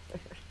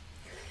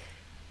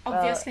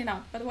 Obviously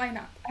not, but why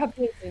not?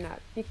 Obviously not.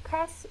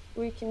 Because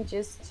we can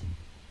just...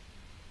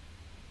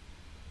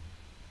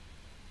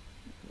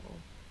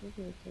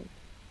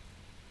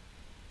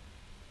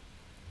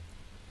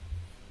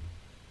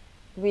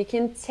 We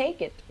can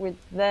take it with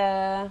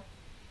the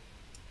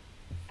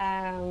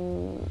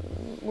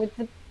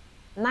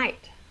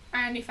knight.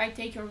 And if I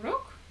take your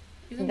rook,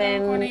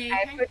 then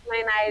I put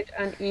my knight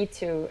on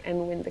e2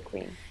 and win the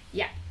queen.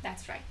 Yeah,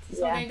 that's right.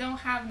 So they don't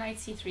have knight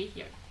c3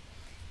 here.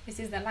 This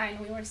is the line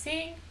we were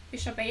seeing.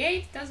 Bishop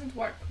a8 doesn't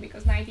work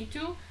because knight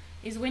e2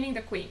 is winning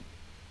the queen.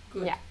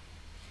 Good. Yeah.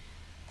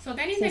 So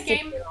then in the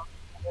game,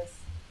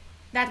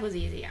 that was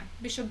easy. Yeah.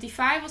 Bishop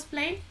d5 was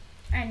played,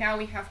 and now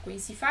we have queen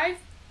c5.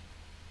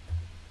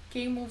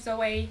 King moves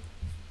away.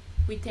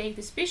 We take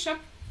this bishop.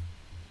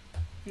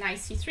 Knight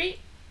c3.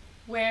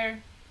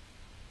 Where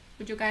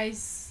would you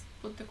guys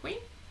put the queen?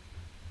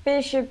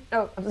 Bishop.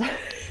 Oh, I'm sorry.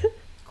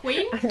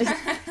 Queen?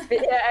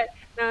 Yeah,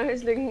 no, I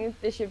was looking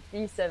at bishop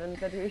b7,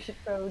 but we should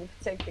probably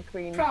take the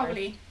queen.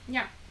 Probably, first.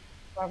 Yeah.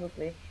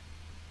 Probably.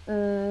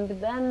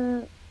 But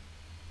then...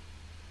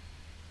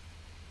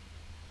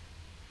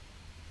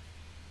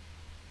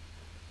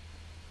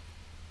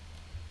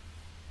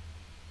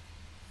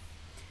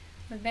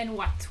 But then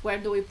what? Where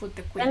do we put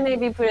the queen? Then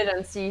maybe put it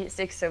on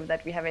c6 so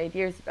that we have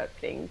ideas about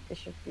playing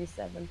bishop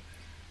b7.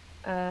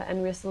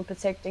 And we're still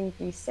protecting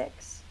b6.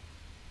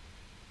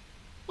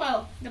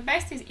 Well, the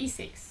best is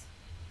e6.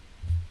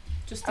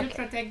 To still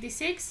protect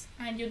d6,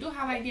 and you do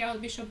have idea of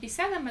bishop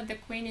b7, but the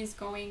queen is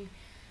going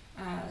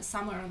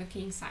somewhere on the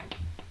king side.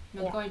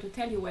 Not going to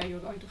tell you where, you're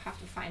going to have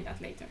to find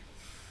that later.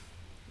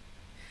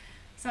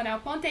 So now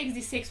pawn takes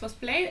d6 was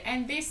played,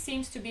 and this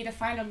seems to be the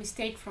final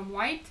mistake from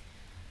white.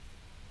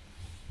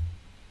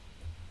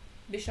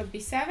 Bishop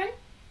b7.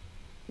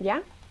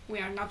 Yeah. We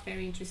are not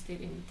very interested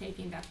in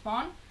taking that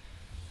pawn.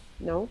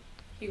 No.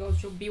 He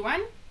goes rook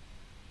b1.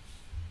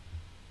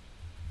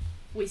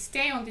 We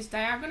stay on this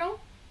diagonal.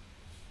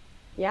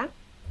 Yeah.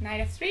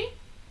 Knight f3.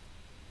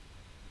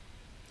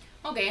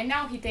 Okay, and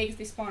now he takes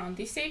this pawn on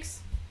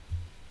d6.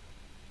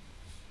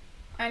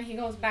 and he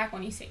goes back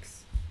on e6.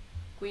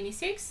 Queen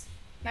e6,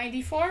 knight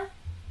d4.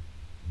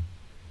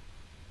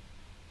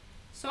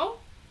 So,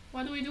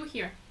 what do we do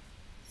here?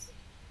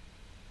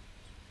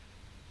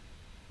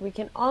 We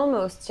can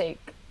almost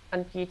take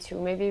on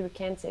g2. Maybe we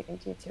can take on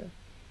g2.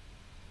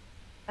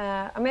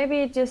 Or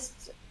maybe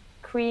just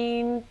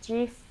queen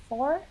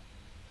g4?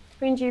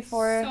 Queen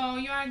g4. So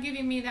you are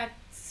giving me that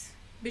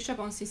bishop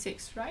on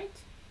c6, right?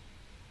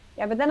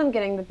 Yeah, but then I'm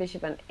getting the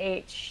bishop on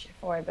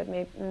h4, but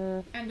maybe...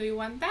 And do you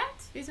want that?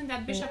 Isn't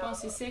that bishop on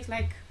c6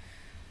 like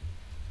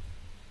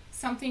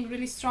something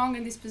really strong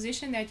in this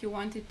position that you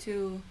wanted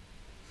to...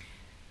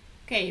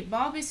 Okay,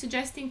 Bob is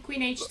suggesting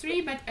queen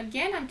h3, but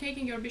again I'm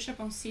taking your bishop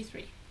on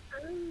c3.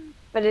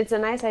 But it's a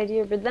nice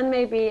idea, but then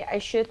maybe I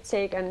should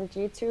take on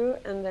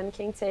g2, and then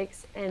king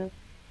takes, and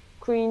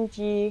queen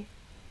g4,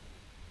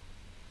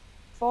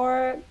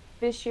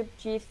 bishop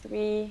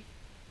g3...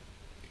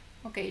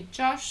 Okay,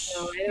 Josh,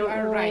 No, you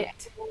are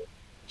right.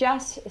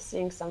 Josh is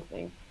saying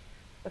something.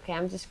 Okay,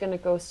 I'm just gonna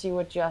go see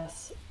what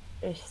Josh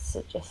is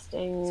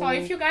suggesting. So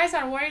if you guys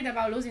are worried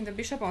about losing the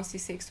bishop on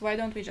c6, why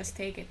don't we just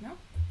take it, no?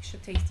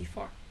 Bishop takes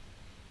d4.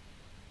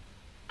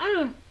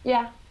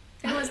 Yeah.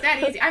 It was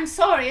that easy. I'm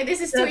sorry,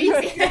 this is too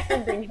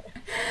easy.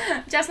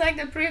 Just like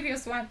the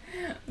previous one.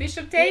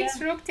 Bishop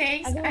takes, rook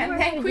takes, and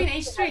then queen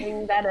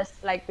h3. That is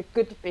like the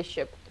good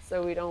bishop,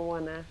 so we don't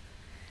wanna...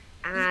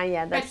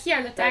 yeah, but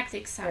here the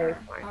tactics are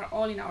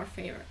all in our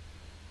favor.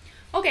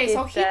 Okay,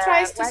 so he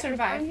tries to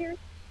survive.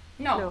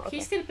 No, okay.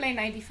 He still played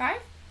knight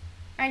d5,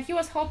 and he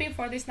was hoping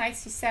for this knight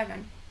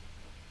c7.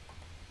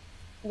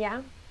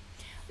 Yeah.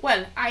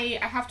 Well, I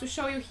have to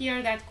show you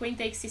here that queen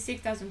takes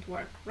c6 doesn't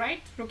work,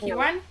 right? Rook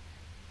e1,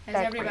 has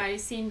everybody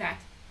seen that?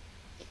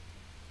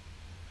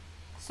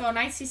 So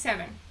knight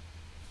c7.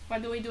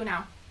 What do we do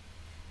now?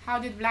 How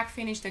did black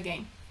finish the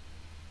game?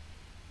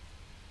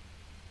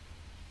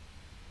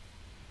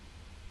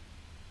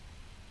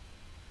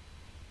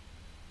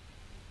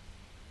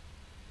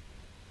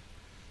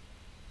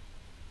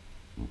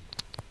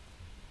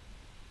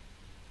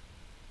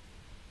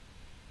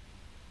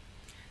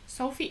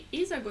 Sophie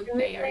is a good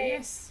player,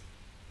 yes.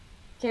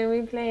 Can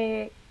we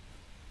play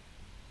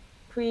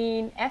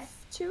queen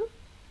f2?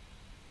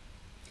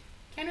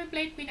 Can we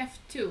play queen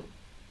f2?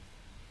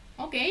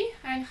 Okay,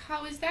 and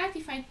how is that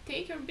if I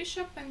take your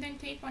bishop and then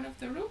take one of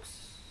the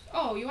rooks?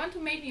 Oh, you want to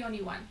make me on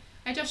e1.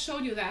 I just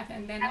showed you that,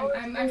 and then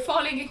I'm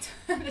falling into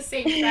the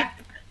same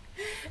trap.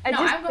 I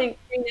think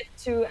queen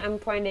f2, I'm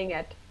pointing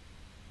at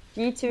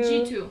g2.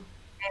 G2.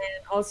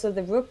 And also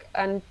the rook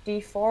on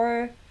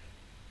d4.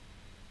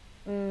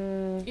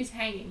 Is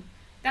hanging.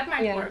 That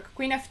might work.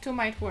 Queen f2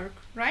 might work,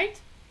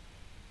 right?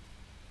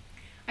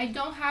 I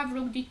don't have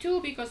rook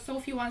d2 because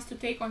Sophie wants to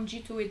take on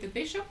g2 with the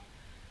bishop.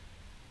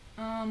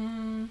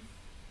 But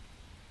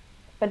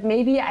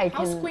maybe I can...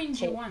 How's queen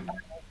g1?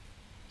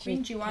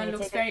 Queen g1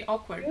 looks very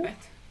awkward,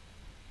 but...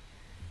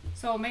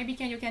 So maybe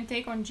you can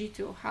take on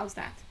g2. How's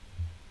that?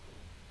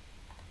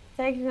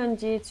 Taking on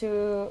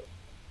g2,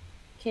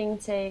 king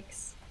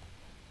takes,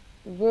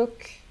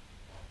 rook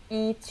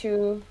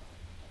e2...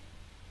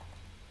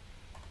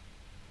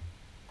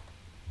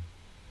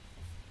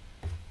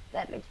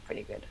 That looks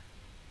pretty good.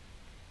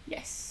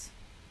 Yes.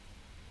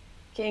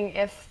 King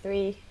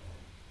f3,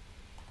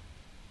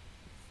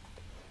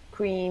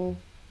 queen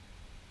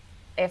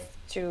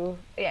f2.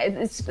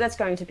 Yeah, that's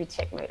going to be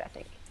checkmate, I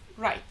think.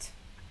 Right.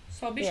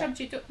 So bishop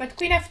g2, but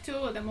queen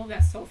f2, the move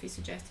that Sophie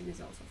suggested, is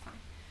also fine.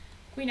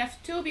 Queen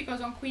f2 because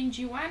on queen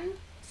g1.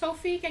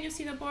 Sophie, can you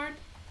see the board?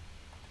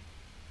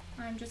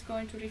 I'm just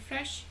going to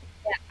refresh.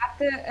 Yeah,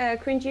 after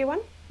queen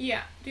g1?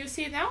 Yeah. Do you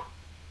see it now?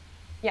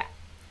 Yeah.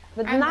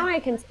 But and now I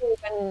can see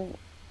when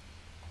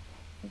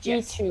g2.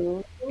 Yes.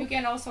 You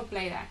can also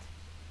play that.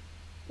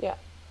 Yeah.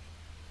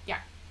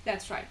 Yeah,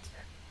 that's right.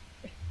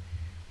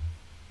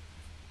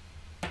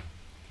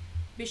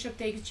 Bishop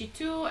takes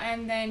g2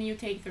 and then you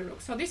take the rook.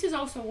 So this is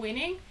also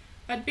winning,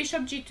 but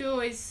bishop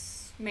g2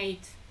 is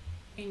mate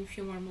in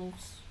few more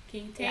moves.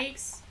 King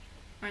takes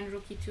and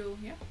rook e2,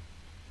 yeah.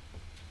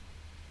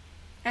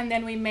 And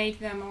then we make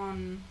them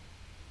on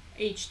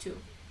h2.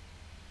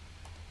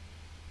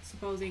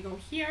 Suppose they go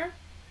here.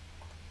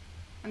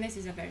 And this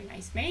is a very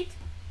nice mate.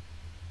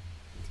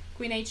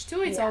 Queen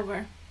h2, it's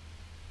over.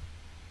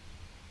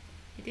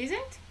 It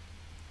isn't?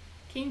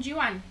 King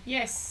g1.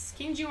 Yes,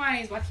 king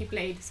g1 is what he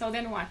played. So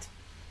then what?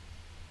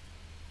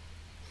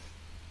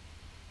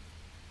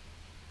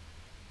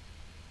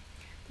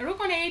 The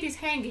rook on a8 is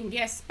hanging,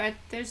 yes, but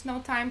there's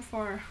no time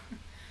for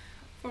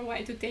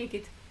white to take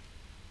it.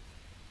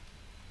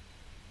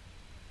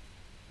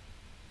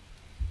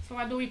 So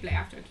what do we play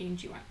after king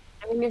g1?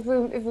 I mean, if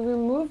we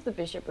remove the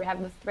bishop, we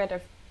have the threat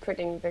of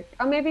putting the...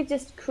 Or maybe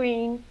just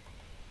queen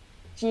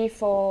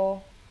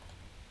g4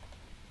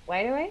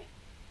 white away?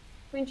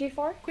 Queen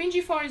g4? Queen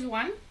g4 is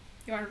one,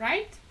 you are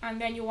right.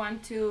 And then you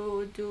want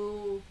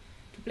to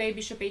play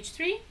bishop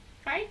h3,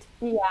 right?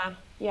 Yeah,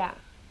 yeah.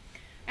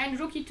 And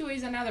rook e2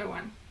 is another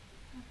one.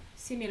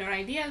 Similar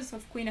ideas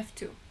of queen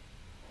f2.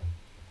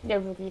 Yeah,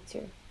 rook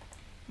e2.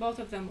 Both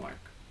of them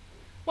work.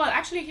 Well,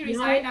 actually, he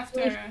resigned after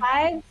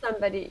 95.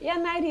 Somebody, yeah,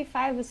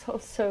 95 is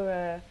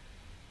also.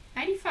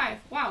 95.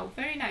 Wow,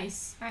 very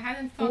nice. I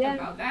hadn't thought Yeah.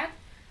 about that.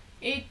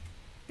 It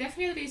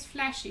definitely is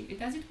flashy.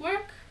 Does it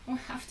work? We'll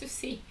have to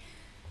see.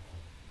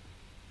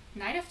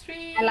 Knight of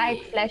 3. I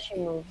like flashy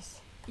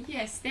moves.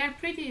 Yes, they're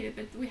pretty,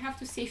 but we have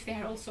to see if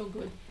they're also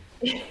good.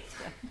 Yeah.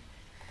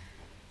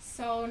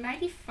 So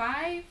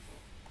 95.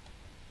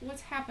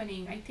 What's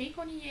happening? I take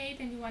on e8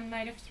 and you want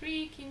knight of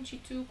 3, king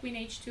g2, queen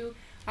h2.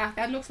 Ah,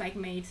 that looks like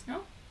mate,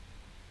 no?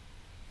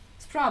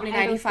 It's probably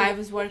 95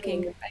 is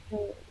working.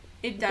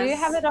 It does. Do you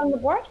have it on the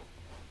board?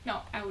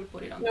 No, I will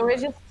put it on No, the we're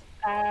board.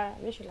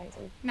 just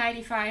visualizing.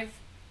 95.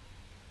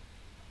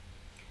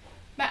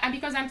 But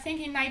because I'm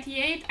thinking knight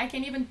e8, I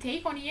can even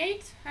take on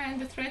e8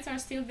 and the threats are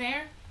still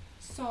there.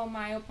 So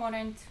my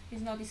opponent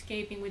is not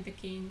escaping with the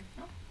king.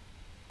 No?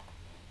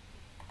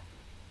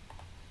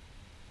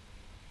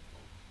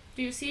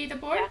 Do you see the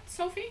board, Yeah.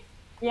 Sophie?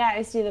 Yeah,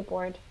 I see the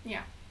board.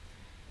 Yeah.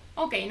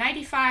 Okay,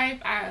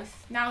 95.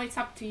 Now it's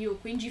up to you.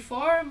 Queen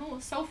g4,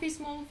 move, Sophie's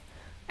move.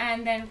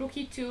 And then rook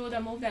e2, the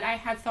move that I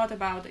had thought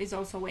about, is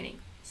also winning.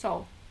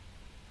 So,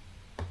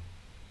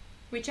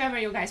 whichever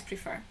you guys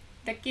prefer.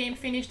 The game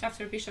finished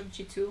after bishop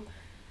g2.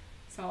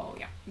 So,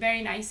 yeah,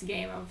 very nice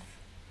game of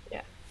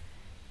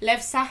Lev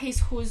Sahis,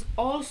 who's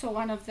also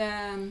one of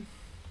the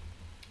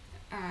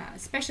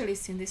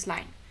specialists in this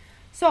line.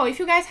 So, if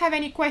you guys have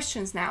any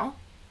questions now,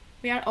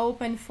 we are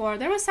open for...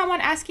 There was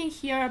someone asking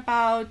here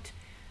about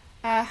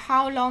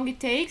how long it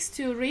takes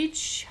to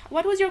reach...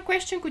 What was your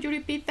question? Could you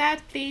repeat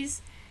that,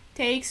 please?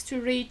 Takes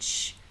to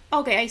reach...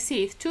 Okay, I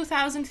see it.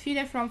 2,000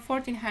 feet from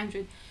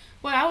 1,400.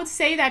 Well, I would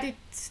say that it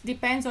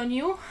depends on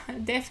you,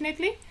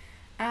 definitely.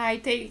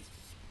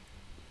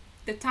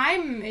 The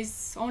time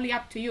is only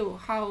up to you,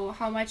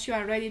 how much you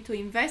are ready to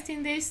invest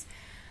in this.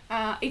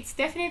 It's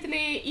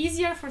definitely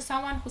easier for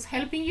someone who's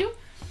helping you,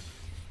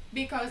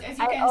 because as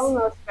you can see... I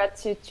almost got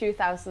to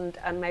 2,000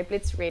 on my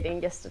Blitz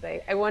rating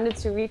yesterday. I wanted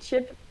to reach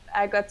it.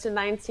 I got to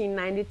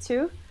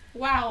 1992.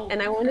 Wow.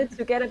 And I wanted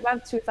to get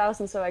above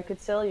 2,000 so I could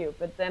tell you,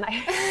 but then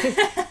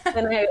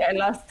I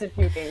lost a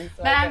few games.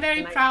 So but I'm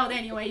very proud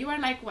anyway. You were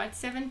like, what,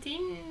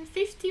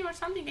 1750 or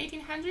something,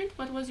 1800?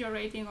 What was your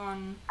rating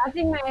on? I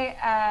think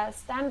my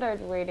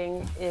standard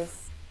rating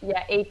is,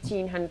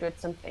 1800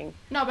 something.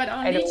 No, but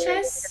on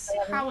WeChess,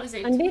 how was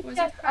it? On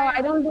WeChess,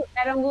 I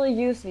don't really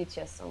use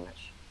WeChess so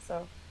much.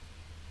 So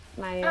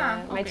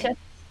my chess.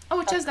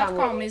 Oh,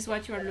 chess.com is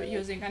what you're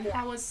using. And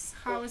how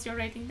was your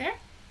rating there?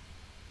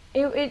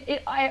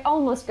 I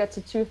almost got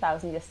to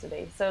 2,000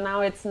 yesterday, so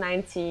now it's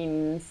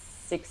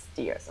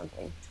 1960 or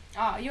something.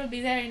 Oh, you'll be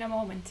there in a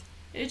moment.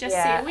 We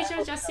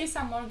should just see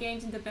some more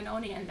games in the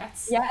Benoni, and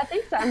that's... Yeah, I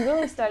think so. I'm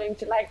really starting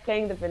to like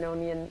playing the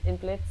Benoni in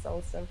Blitz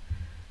also.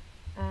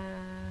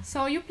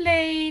 So you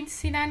played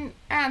Sinan,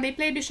 and they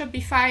played bishop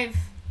b5.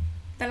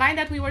 The line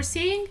that we were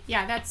seeing,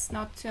 that's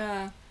not...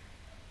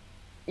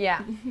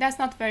 that's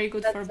not very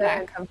good for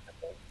black.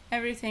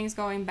 Everything's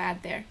going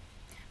bad there.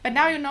 But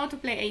now you know to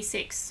play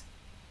a6.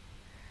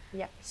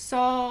 Yeah.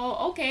 So,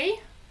 okay,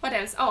 what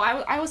else? Oh,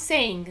 I was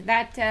saying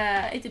that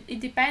it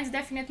depends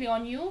definitely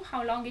on you,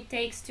 how long it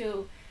takes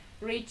to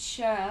reach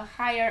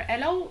higher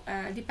elo.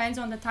 Depends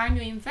on the time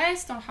you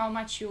invest, on how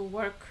much you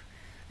work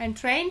and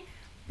train.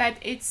 But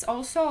it's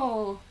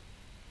also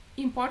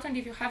important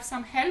if you have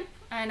some help,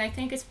 and I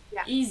think it's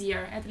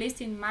easier, at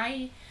least in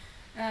my...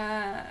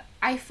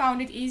 I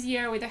found it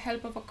easier with the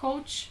help of a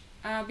coach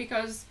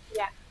because,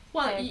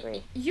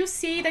 you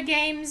see the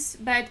games,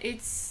 but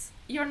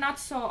you're not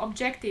so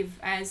objective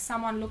as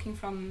someone looking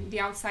from the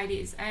outside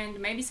is, and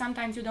maybe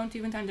sometimes you don't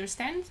even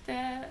understand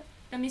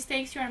the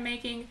mistakes you are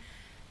making,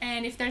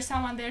 and if there's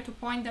someone there to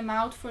point them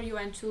out for you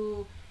and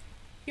to,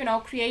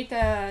 create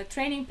a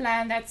training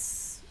plan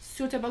that's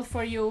suitable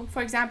for you.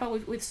 For example,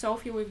 with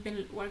Sophie, we've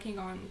been working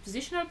on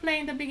positional play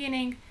in the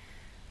beginning,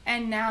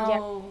 and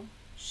now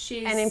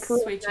she's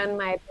improving switching on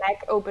my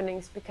black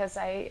openings, because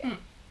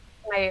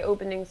my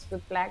openings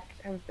with black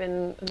have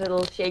been a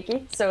little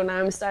shaky, so now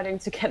I'm starting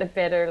to get a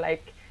better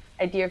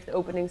idea of the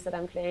openings that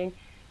I'm playing.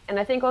 And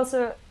I think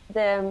also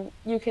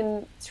you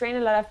can train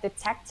a lot of the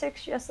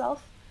tactics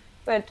yourself,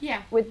 but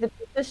with the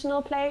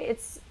positional play,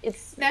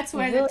 that's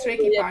where really, the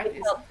tricky part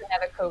is to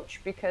have a coach,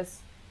 because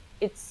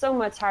it's so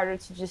much harder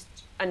to just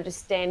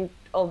understand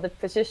all the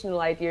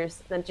positional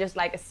ideas than just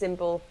like a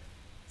simple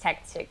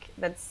tactic.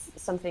 That's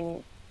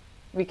something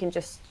we can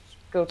just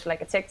go to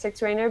like a tactic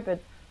trainer, but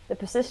the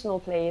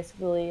positional play is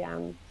really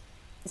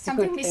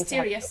something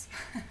mysterious.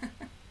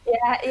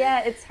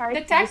 It's hard.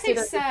 The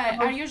tactics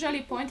are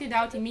usually pointed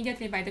out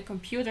immediately by the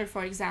computer,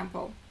 for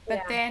example.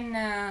 But then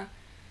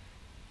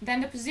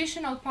the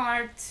positional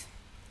part,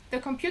 the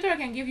computer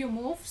can give you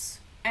moves,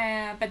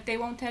 but they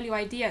won't tell you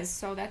ideas.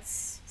 So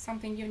that's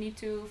something you need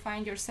to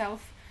find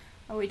yourself,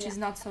 which is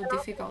not so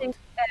difficult. I think,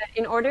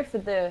 in order for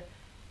the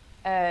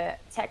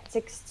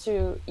tactics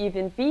to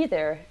even be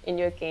there in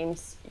your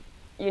games,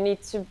 you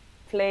need to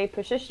play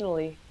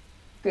positionally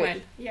good. Well,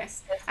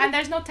 yes. And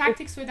there's no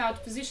tactics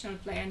without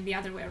positional play, and the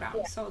other way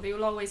around. So they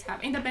will always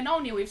have... In the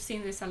Benoni, we've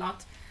seen this a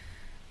lot.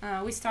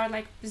 We start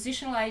like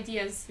positional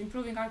ideas,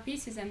 improving our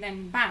pieces, and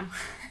then bam,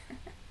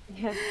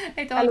 Yeah.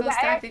 it all goes I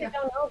actually tactical.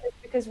 don't know this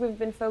because we've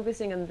been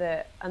focusing on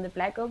the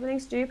black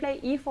openings. Do you play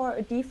e4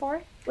 or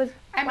d4 with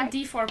I'm white? a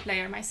d4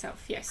 player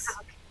myself, yes.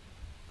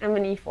 I'm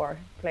an e4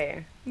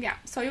 player. Yeah,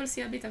 so you'll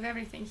see a bit of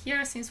everything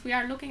here. Since we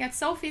are looking at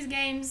Sophie's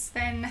games,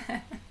 then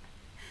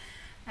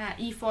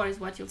e4 is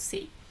what you'll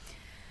see.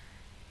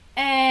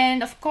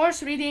 And of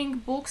course, reading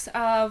books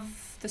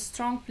of the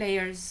strong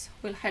players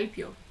will help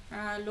you.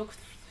 Look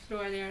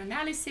through their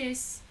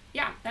analysis.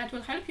 Yeah, that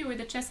will help you with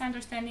the chess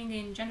understanding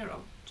in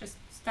general. Just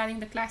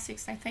studying the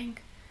classics, I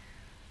think,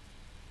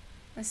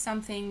 is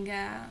something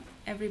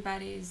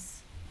everybody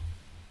is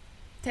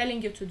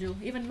telling you to do.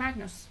 Even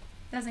Magnus,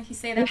 doesn't he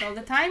say that all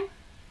the time?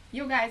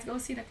 You guys go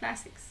see the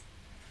classics.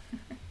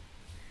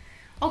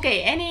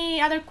 Okay,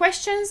 any other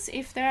questions?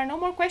 If there are no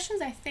more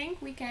questions, I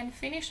think we can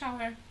finish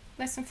our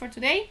lesson for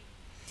today.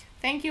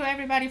 Thank you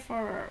everybody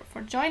for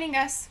joining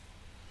us,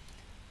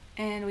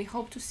 and we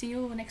hope to see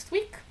you next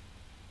week.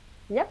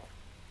 Yep.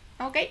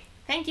 Okay,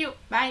 thank you.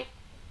 Bye.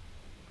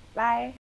 Bye.